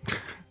V?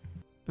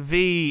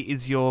 V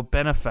is your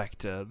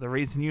benefactor, the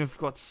reason you have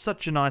got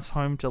such a nice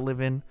home to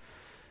live in.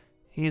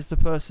 He is the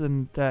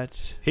person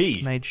that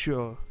made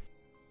sure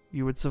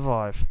you would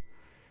survive.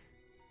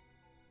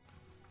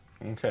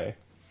 Okay.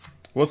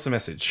 What's the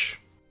message?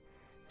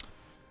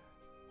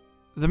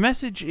 The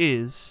message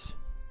is,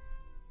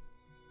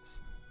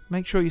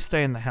 make sure you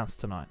stay in the house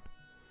tonight.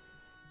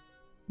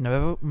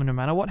 No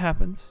matter what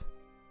happens,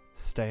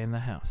 stay in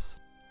the house.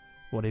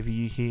 Whatever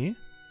you hear,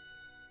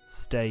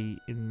 stay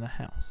in the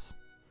house.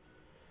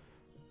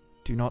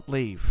 Do not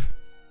leave.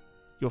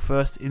 Your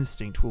first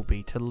instinct will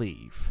be to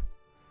leave.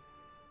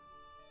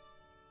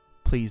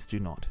 please do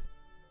not.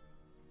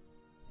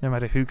 No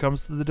matter who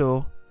comes to the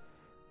door,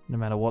 no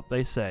matter what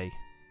they say,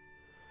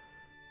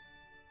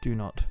 do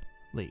not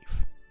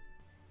leave.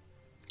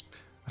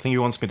 I think he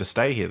wants me to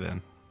stay here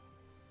then.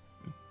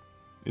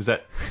 Is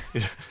that...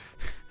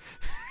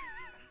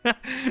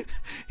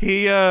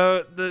 The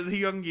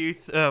young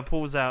youth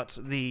pulls out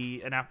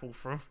an apple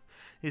from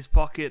his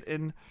pocket,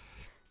 and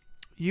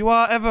you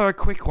are ever a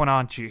quick one,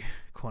 aren't you,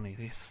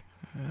 Cornelius?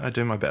 I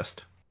do my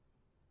best.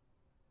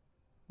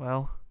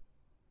 Well,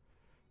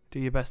 do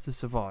your best to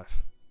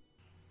survive.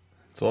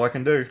 That's all I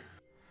can do.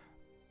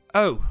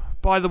 Oh,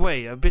 by the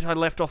way, a bit I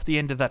left off the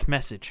end of that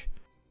message.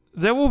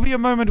 There will be a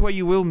moment where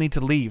you will need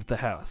to leave the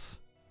house.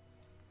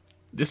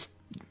 This...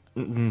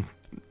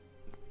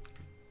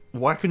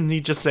 Why couldn't he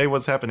just say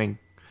what's happening?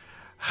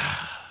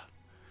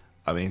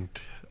 I mean,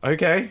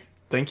 okay.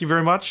 Thank you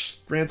very much,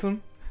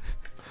 Ransom.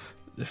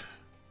 Is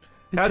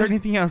there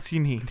anything else you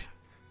need?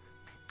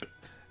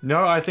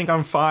 No, I think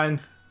I'm fine.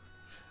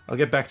 I'll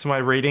get back to my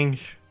reading.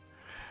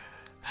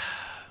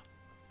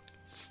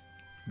 It's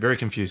very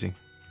confusing.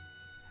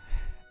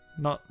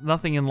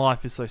 Nothing in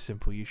life is so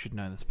simple. You should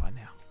know this by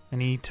now.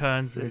 And he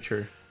turns Very and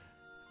true.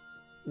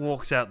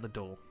 walks out the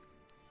door.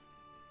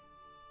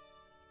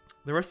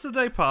 The rest of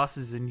the day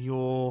passes, and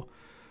your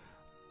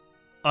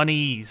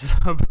unease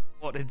about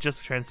what had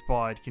just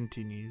transpired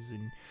continues.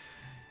 And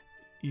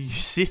you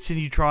sit and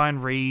you try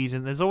and read,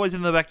 and there's always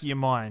in the back of your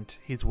mind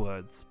his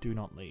words: "Do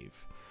not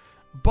leave,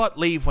 but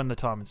leave when the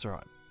time is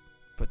right.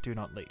 But do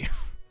not leave."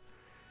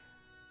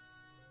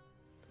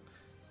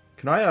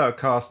 Can I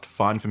cast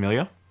Find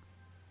Familiar?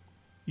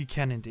 You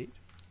can indeed.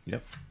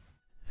 Yep.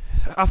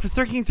 After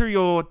thinking through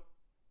your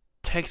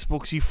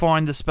textbooks, you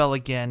find the spell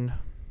again.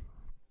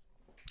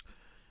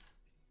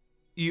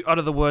 You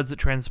utter the words that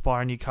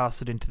transpire and you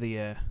cast it into the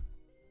air.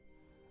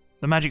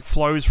 The magic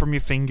flows from your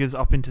fingers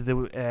up into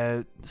the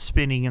air,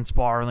 spinning and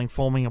spiraling,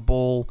 forming a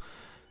ball.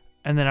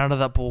 And then out of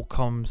that ball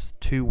comes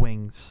two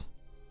wings.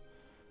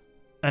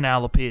 An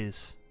owl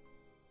appears,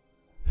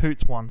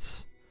 hoots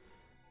once,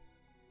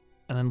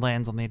 and then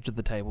lands on the edge of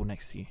the table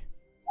next to you.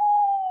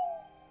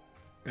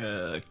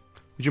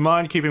 Would you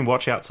mind keeping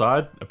watch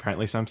outside?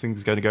 Apparently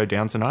something's going to go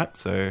down tonight,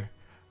 so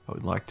I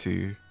would like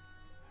to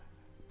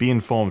be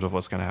informed of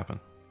what's going to happen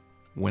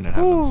when it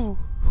happens.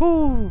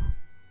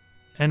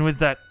 And with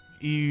that,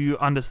 you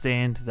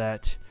understand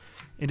that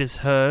it is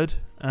heard.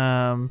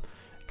 Kind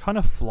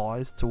of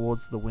flies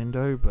towards the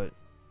window, but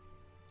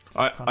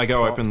I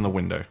go open the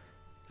window.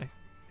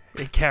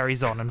 It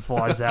carries on and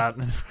flies out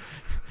and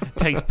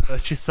takes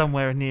purchase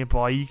somewhere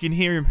nearby. You can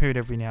hear him hoot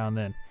every now and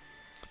then.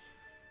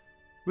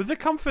 With the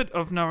comfort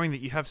of knowing that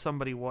you have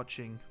somebody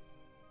watching,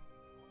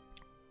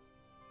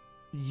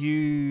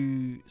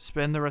 you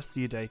spend the rest of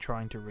your day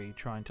trying to read,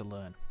 trying to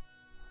learn.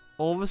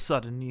 All of a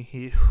sudden, you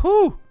hear,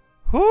 "Hoo!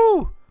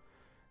 Hoo!"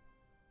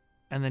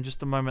 And then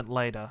just a moment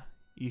later,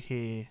 you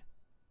hear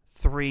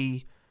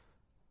 3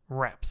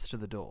 raps to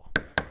the door.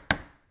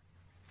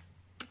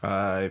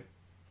 I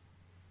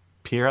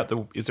peer out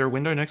the... Is there a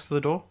window next to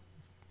the door?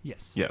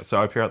 Yes. Yeah,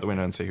 so I peer out the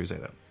window and see who's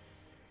there.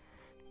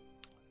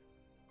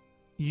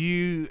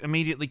 You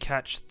immediately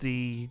catch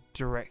the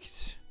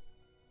direct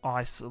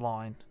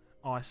eyesight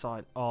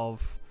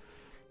of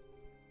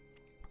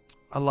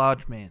a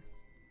large man.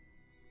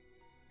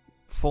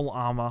 Full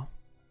armor,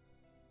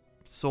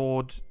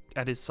 sword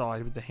at his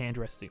side with the hand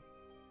resting.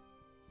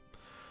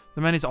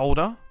 The man is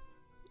older,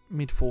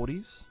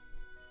 mid-40s.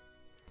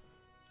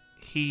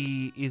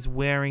 He is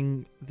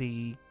wearing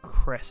the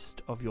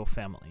crest of your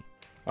family.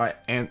 Alright,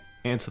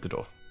 answer the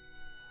door.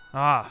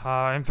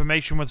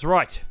 Information was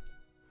right.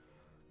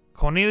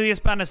 Cornelius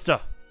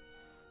Bannister.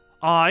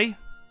 I,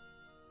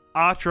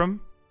 Artram,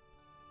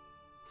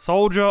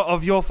 soldier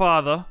of your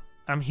father,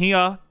 am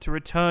here to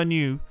return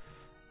you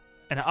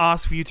and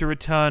ask for you to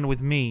return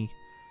with me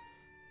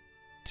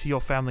to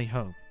your family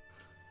home.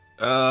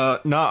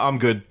 Nah, I'm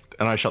good.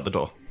 And I shut the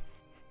door.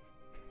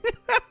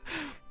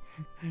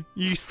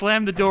 You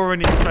slam the door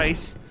in his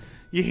face.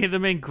 You hear the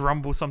man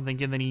grumble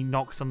something, and then he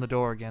knocks on the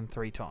door again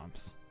 3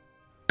 times.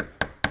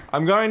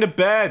 I'm going to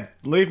bed.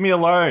 Leave me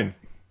alone.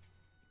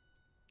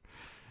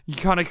 You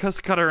kind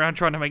of cut around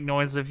trying to make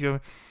noise. You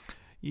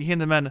hear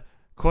the man,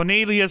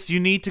 "Cornelius, you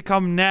need to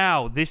come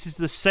now. This is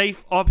the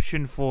safe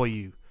option for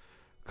you.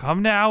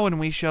 Come now and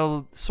we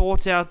shall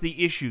sort out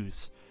the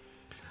issues."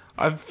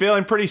 I'm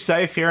feeling pretty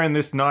safe here in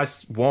this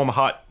nice warm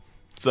hut.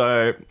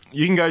 So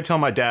you can go tell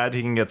my dad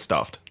he can get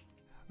stuffed.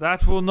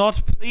 That will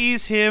not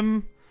please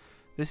him.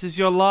 This is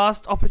your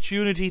last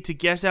opportunity to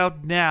get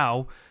out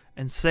now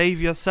and save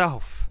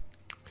yourself.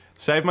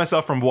 Save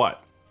myself from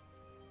what?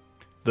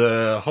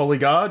 The Holy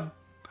Guard?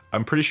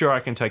 I'm pretty sure I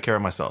can take care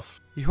of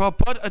myself. You are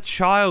but a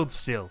child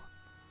still.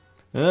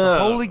 The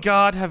Holy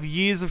Guard have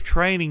years of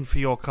training for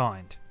your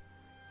kind.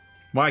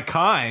 My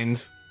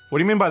kind? What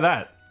do you mean by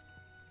that?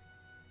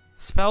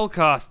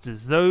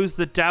 Spellcasters, those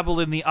that dabble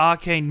in the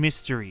arcane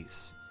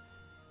mysteries.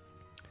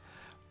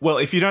 Well,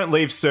 if you don't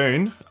leave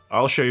soon,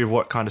 I'll show you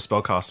what kind of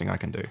spellcasting I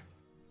can do.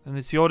 And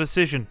it's your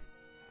decision.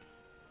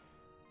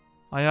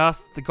 I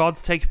ask that the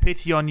gods take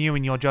pity on you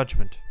in your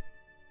judgment.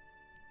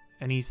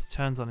 and he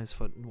turns on his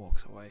foot and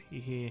walks away.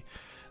 You hear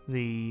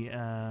the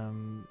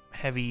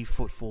heavy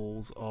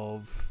footfalls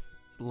of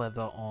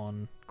leather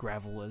on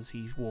gravel as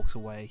he walks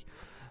away,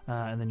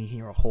 and then you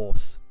hear a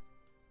horse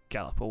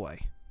gallop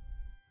away.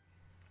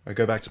 I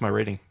go back to my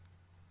reading.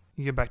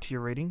 You go back to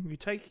your reading. You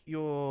take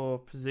your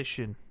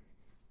position.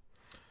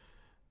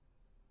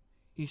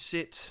 You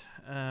sit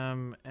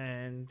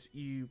and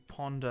you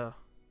ponder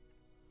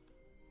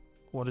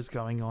what is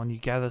going on. You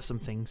gather some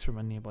things from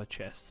a nearby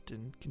chest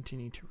and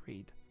continue to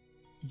read.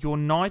 Your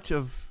night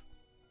of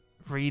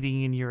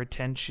reading and your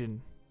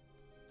attention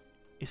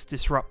is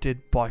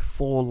disrupted by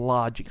 4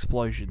 large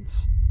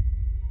explosions,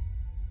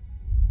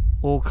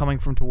 all coming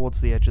from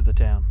towards the edge of the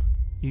town.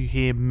 You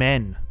hear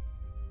men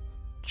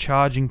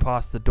charging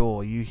past the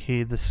door. You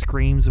hear the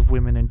screams of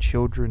women and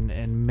children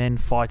and men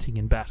fighting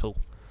in battle.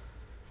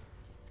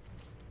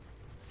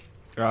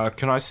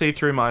 Can I see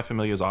through my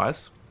familiar's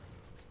eyes?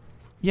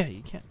 Yeah,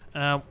 you can.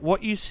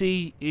 What you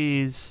see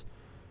is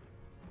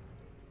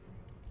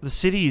the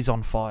city is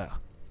on fire.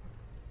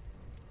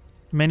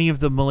 Many of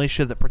the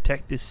militia that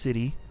protect this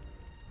city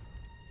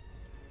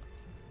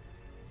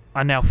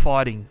are now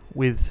fighting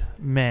with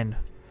men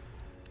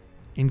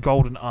in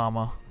golden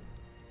armor,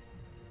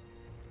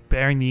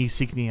 bearing the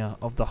insignia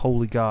of the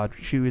Holy Guard,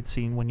 which you had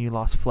seen when you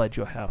last fled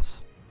your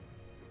house.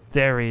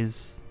 There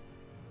is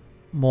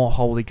more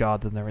Holy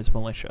Guard than there is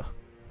militia.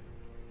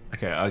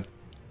 Okay, I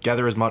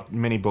gather as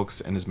many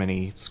books and as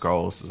many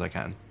scrolls as I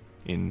can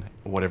in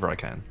whatever I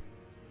can.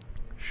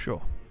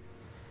 Sure.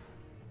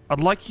 I'd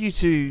like you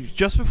to,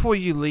 just before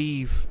you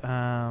leave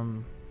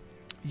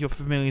your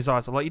familiar's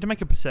eyes, I'd like you to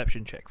make a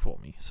perception check for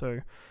me.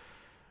 So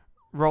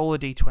roll a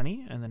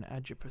d20 and then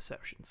add your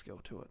perception skill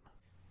to it.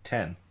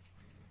 10.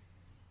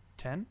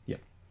 10?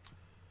 Yep.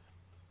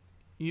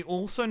 You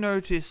also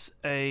notice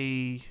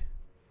a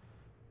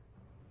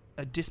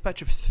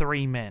dispatch of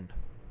 3 men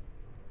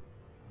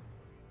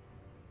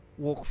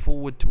walk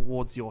forward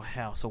towards your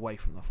house away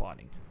from the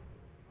fighting.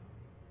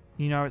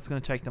 You know it's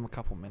going to take them a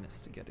couple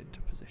minutes to get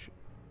into position.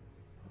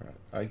 Right.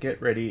 I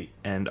get ready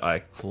and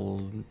I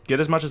get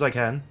as much as I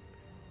can,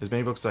 as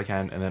many books as I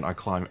can, and then I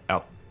climb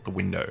out the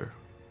window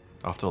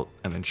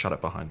and then shut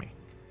it behind me.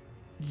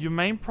 Your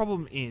main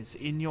problem is,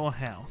 in your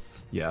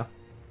house, Yeah.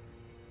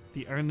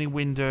 the only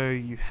window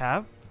you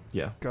have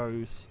Yeah.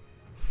 goes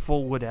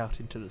forward out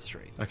into the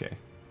street. Okay.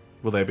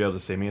 Will they be able to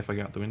see me if I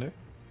go out the window?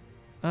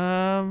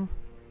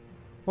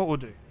 What we'll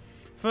do.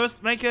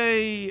 First, make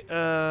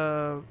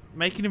an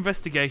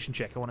investigation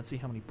check. I want to see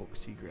how many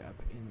books you grab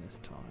in this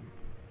time.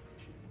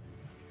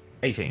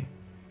 18.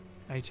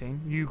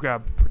 18. You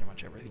grab pretty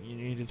much everything you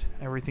needed.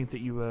 Everything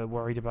that you were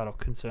worried about or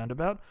concerned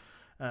about,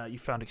 you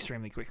found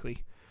extremely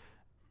quickly.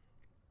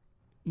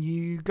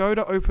 You go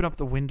to open up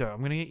the window. I'm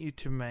going to get you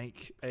to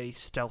make a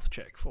stealth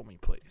check for me,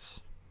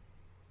 please.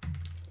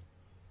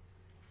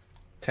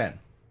 10.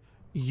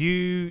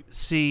 You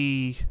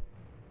see,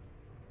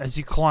 as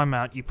you climb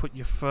out, you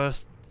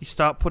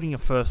start putting your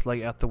first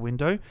leg out the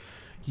window.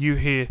 You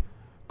hear,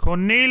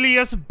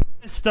 "Cornelius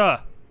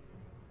Bannister!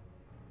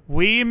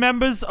 We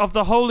members of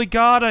the Holy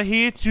Guard are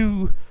here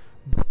to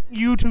bring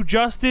you to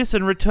justice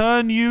and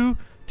return you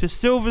to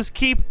Silver's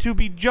Keep to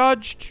be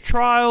judged,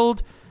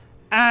 trialed,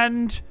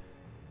 and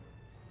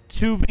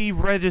to be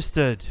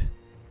registered."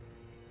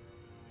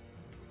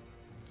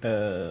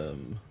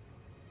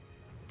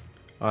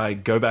 I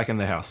go back in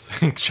the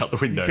house and shut the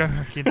window. You go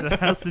back into the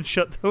house and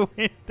shut the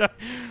window.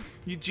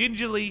 You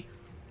gingerly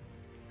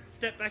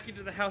step back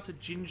into the house and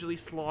gingerly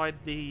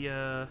slide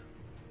the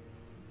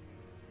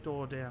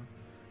door down.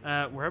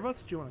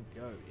 Whereabouts do you want to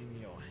go in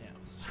your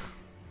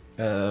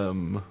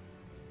house?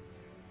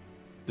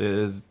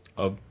 There's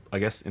I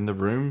guess in the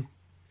room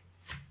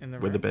In the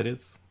where room? the bed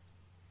is.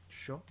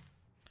 Sure.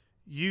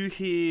 You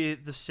hear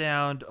the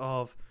sound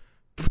of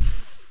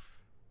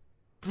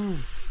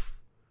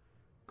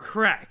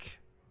crack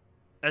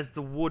as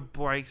the wood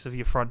breaks of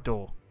your front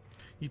door.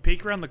 You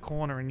peek around the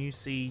corner and you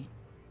see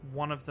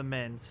one of the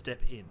men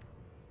step in.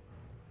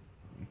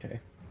 Okay.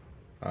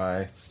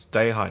 I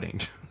stay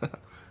hiding.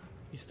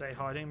 You stay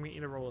hiding. I'm going to get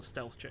you to roll a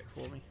stealth check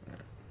for me.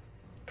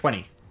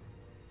 20.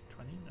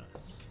 20,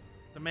 nice.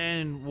 The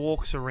man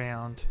walks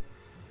around.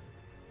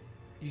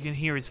 You can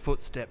hear his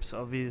footsteps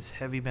of his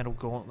heavy metal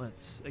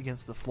gauntlets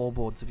against the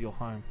floorboards of your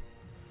home.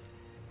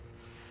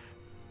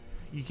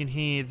 You can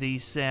hear the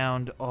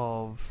sound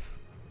of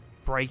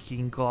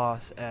breaking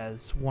glass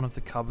as one of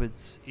the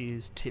cupboards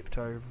is tipped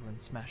over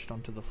and smashed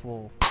onto the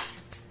floor.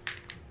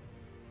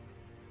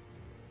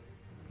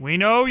 "We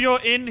know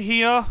you're in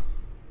here.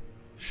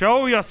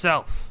 Show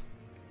yourself."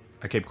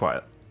 I keep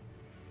quiet.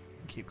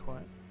 Keep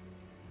quiet.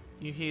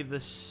 You hear the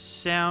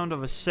sound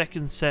of a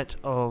second set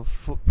of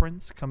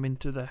footprints come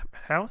into the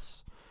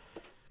house,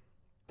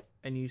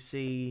 and you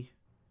see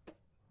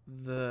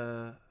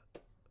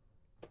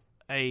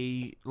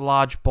a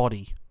large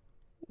body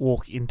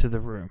walk into the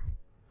room,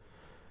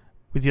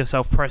 with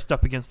yourself pressed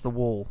up against the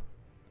wall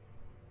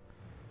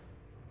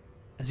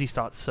as he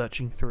starts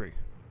searching through.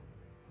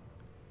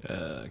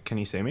 Can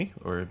he see me,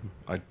 or am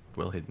I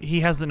well hidden? He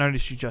hasn't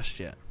noticed you just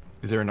yet.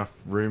 Is there enough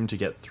room to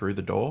get through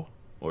the door,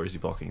 or is he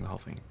blocking the whole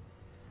thing?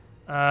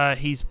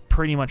 He's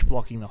pretty much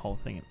blocking the whole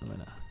thing at the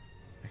minute.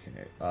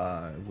 Okay,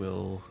 I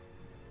will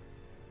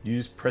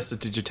use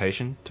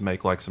prestidigitation to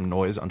make like some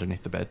noise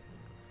underneath the bed.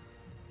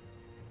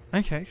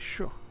 Okay,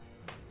 sure.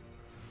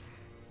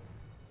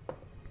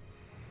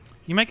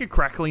 You make a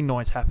crackling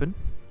noise happen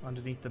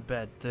underneath the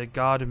bed. The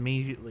guard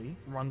immediately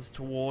runs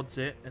towards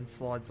it and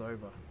slides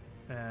over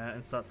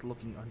and starts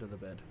looking under the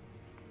bed.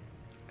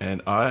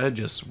 And I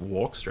just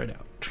walk straight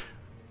out.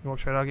 You walk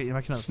straight out, get you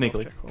make another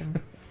Sneakily.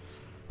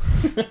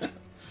 stealth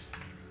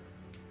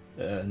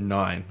check.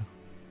 9.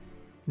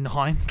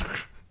 9.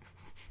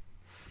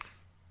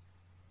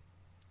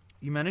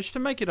 You manage to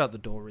make it out the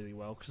door really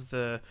well because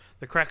the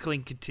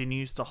crackling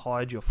continues to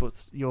hide your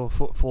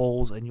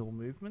footfalls and your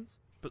movements.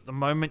 But the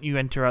moment you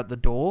enter out the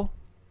door,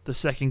 the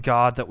second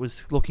guard that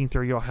was looking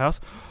through your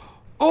house,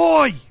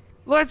 "Oi!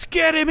 Let's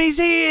get him! He's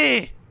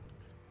here!"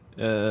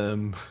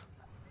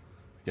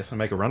 Guess I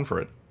make a run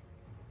for it.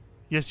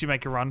 Yes, you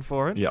make a run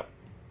for it. Yep.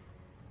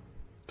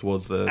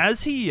 Towards the...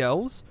 As he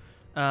yells,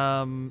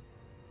 you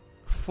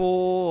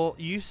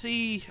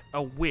see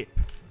a whip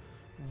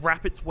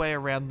wrap its way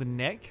around the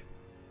neck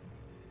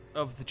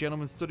of the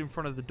gentleman stood in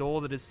front of the door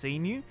that has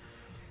seen you.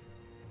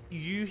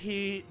 You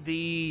hear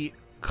the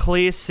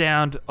clear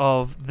sound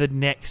of the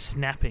neck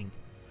snapping.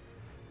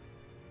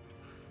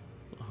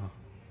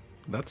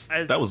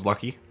 That was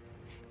lucky.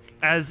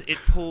 As it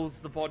pulls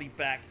the body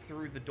back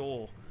through the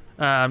door.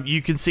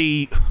 You can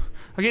see...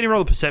 I'll get you to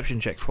roll a perception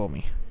check for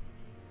me.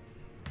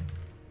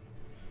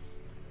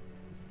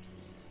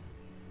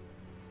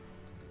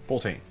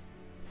 14.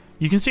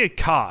 You can see a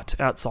cart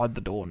outside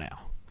the door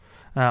now.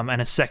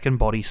 And a second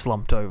body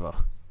slumped over.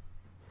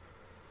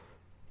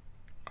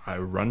 I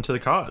run to the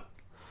cart.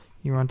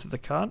 You run to the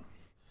cart.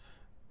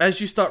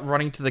 As you start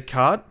running to the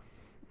cart,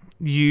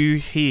 you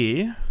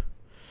hear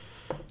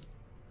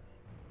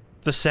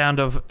the sound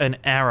of an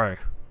arrow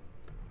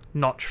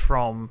notched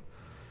from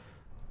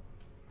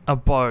a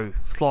bow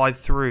slide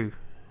through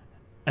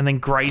and then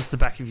graze the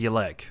back of your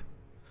leg,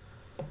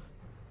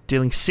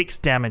 dealing 6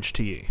 damage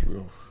to you.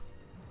 Oof.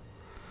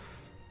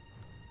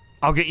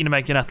 I'll get you to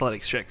make an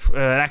athletics check, an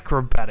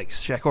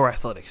acrobatics check, or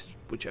athletics,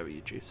 whichever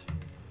you choose.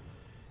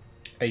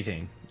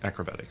 18.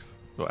 Acrobatics.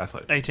 Or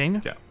athletics.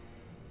 18? Yeah.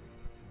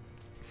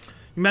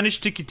 You manage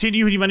to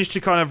continue, and you manage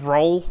to kind of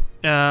roll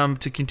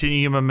to continue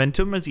your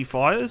momentum as he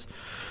fires.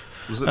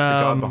 Was it the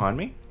guard behind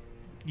me?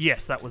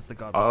 Yes, that was the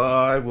guy.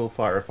 I will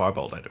fire a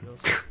firebolt at him.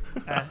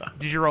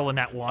 Did you roll a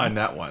nat 1? A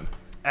nat 1.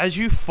 As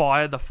you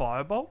fire the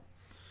firebolt,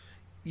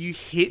 you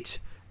hit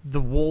the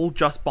wall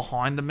just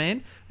behind the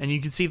man, and you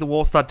can see the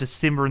wall start to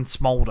simmer and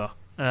smolder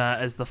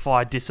as the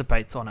fire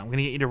dissipates on it. I'm going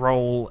to get you to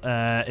roll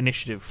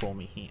initiative for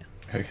me here.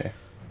 Okay.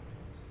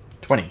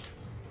 20.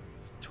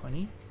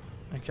 20?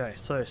 Okay,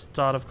 so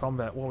start of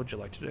combat. What would you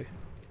like to do?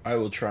 I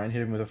will try and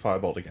hit him with a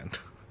firebolt again.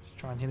 Just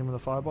try and hit him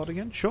with a firebolt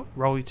again? Sure.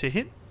 Roll you to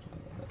hit.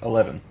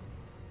 11.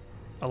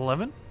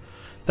 11.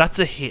 That's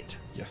a hit.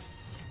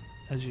 Yes.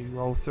 As you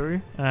roll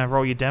through.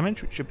 Roll your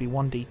damage, which should be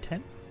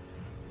 1d10.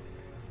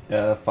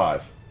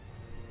 5.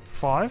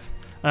 5.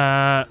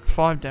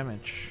 5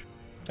 damage.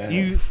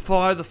 You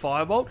fire the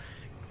firebolt.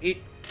 It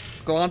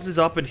glances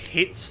up and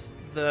hits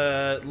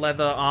the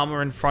leather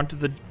armor in front of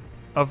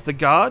the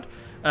guard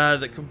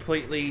that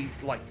completely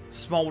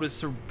smolders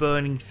through,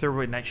 burning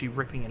through it and actually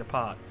ripping it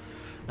apart.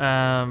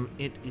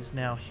 It is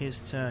now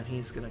his turn.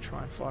 He's going to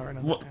try and fire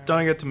another arrow. Don't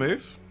I get to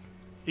move?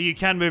 You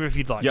can move if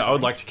you'd like. Yeah, I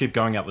would like to keep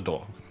going out the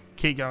door.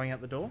 Keep going out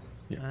the door.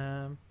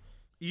 Yeah.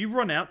 You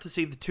run out to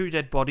see the two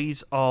dead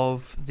bodies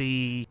of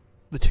the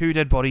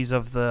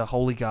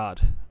Holy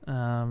Guard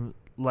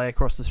lay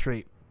across the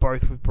street,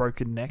 both with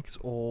broken necks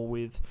or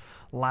with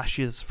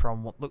lashes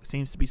from what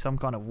seems to be some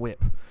kind of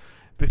whip.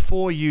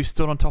 Before you,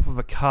 stood on top of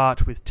a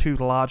cart with 2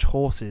 large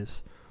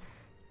horses,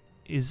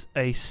 is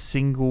a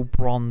single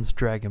bronze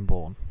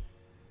dragonborn.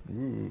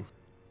 Ooh.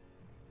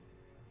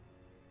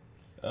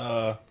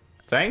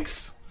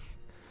 Thanks?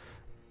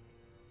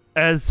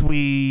 As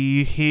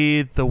we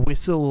hear the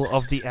whistle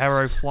of the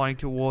arrow flying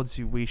towards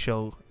you, we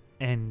shall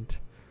end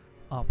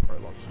our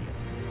prologue here.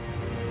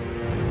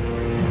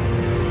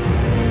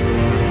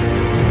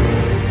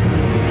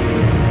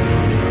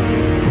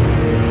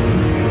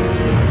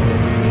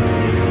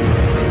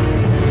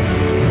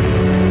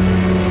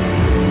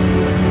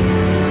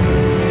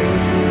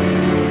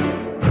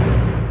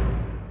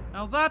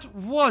 Now that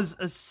was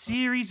a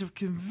series of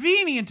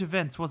convenient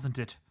events, wasn't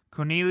it?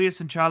 Cornelius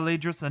and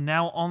Charlidris are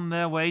now on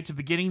their way to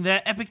beginning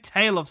their epic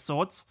tale of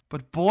sorts,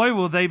 but boy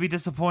will they be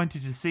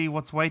disappointed to see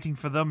what's waiting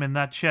for them in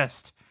that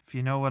chest, if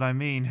you know what I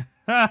mean.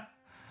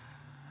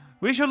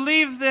 We shall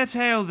leave their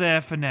tale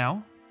there for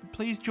now, but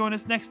please join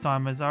us next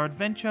time as our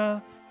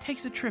adventure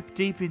takes a trip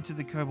deep into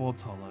the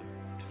Kobold's Hollow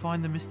to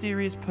find the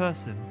mysterious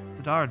person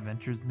that our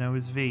adventurers know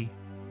as V.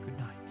 Good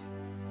night.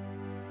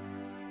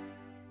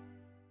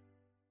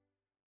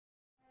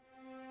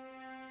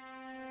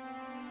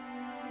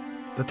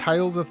 The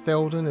Tales of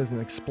Theldan is an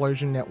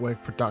Explosion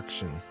Network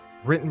production.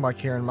 Written by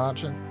Kieran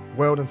Marchant,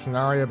 world and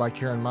scenario by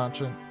Kieran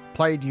Marchant,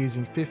 Played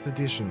using 5th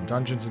edition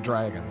Dungeons &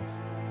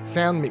 Dragons.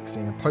 Sound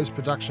mixing and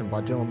post-production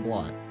by Dylan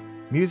Blight.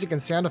 Music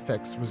and sound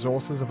effects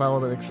resources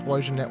available at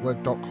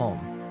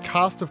explosionnetwork.com.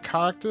 Cast of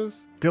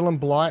characters: Dylan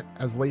Blight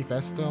as Leif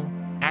Estelle,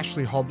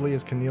 Ashley Hobley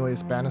as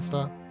Cornelius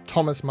Bannister,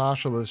 Thomas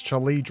Marshall as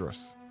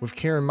Chalidris, with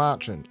Kieran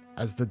Marchant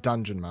as the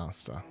Dungeon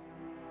Master.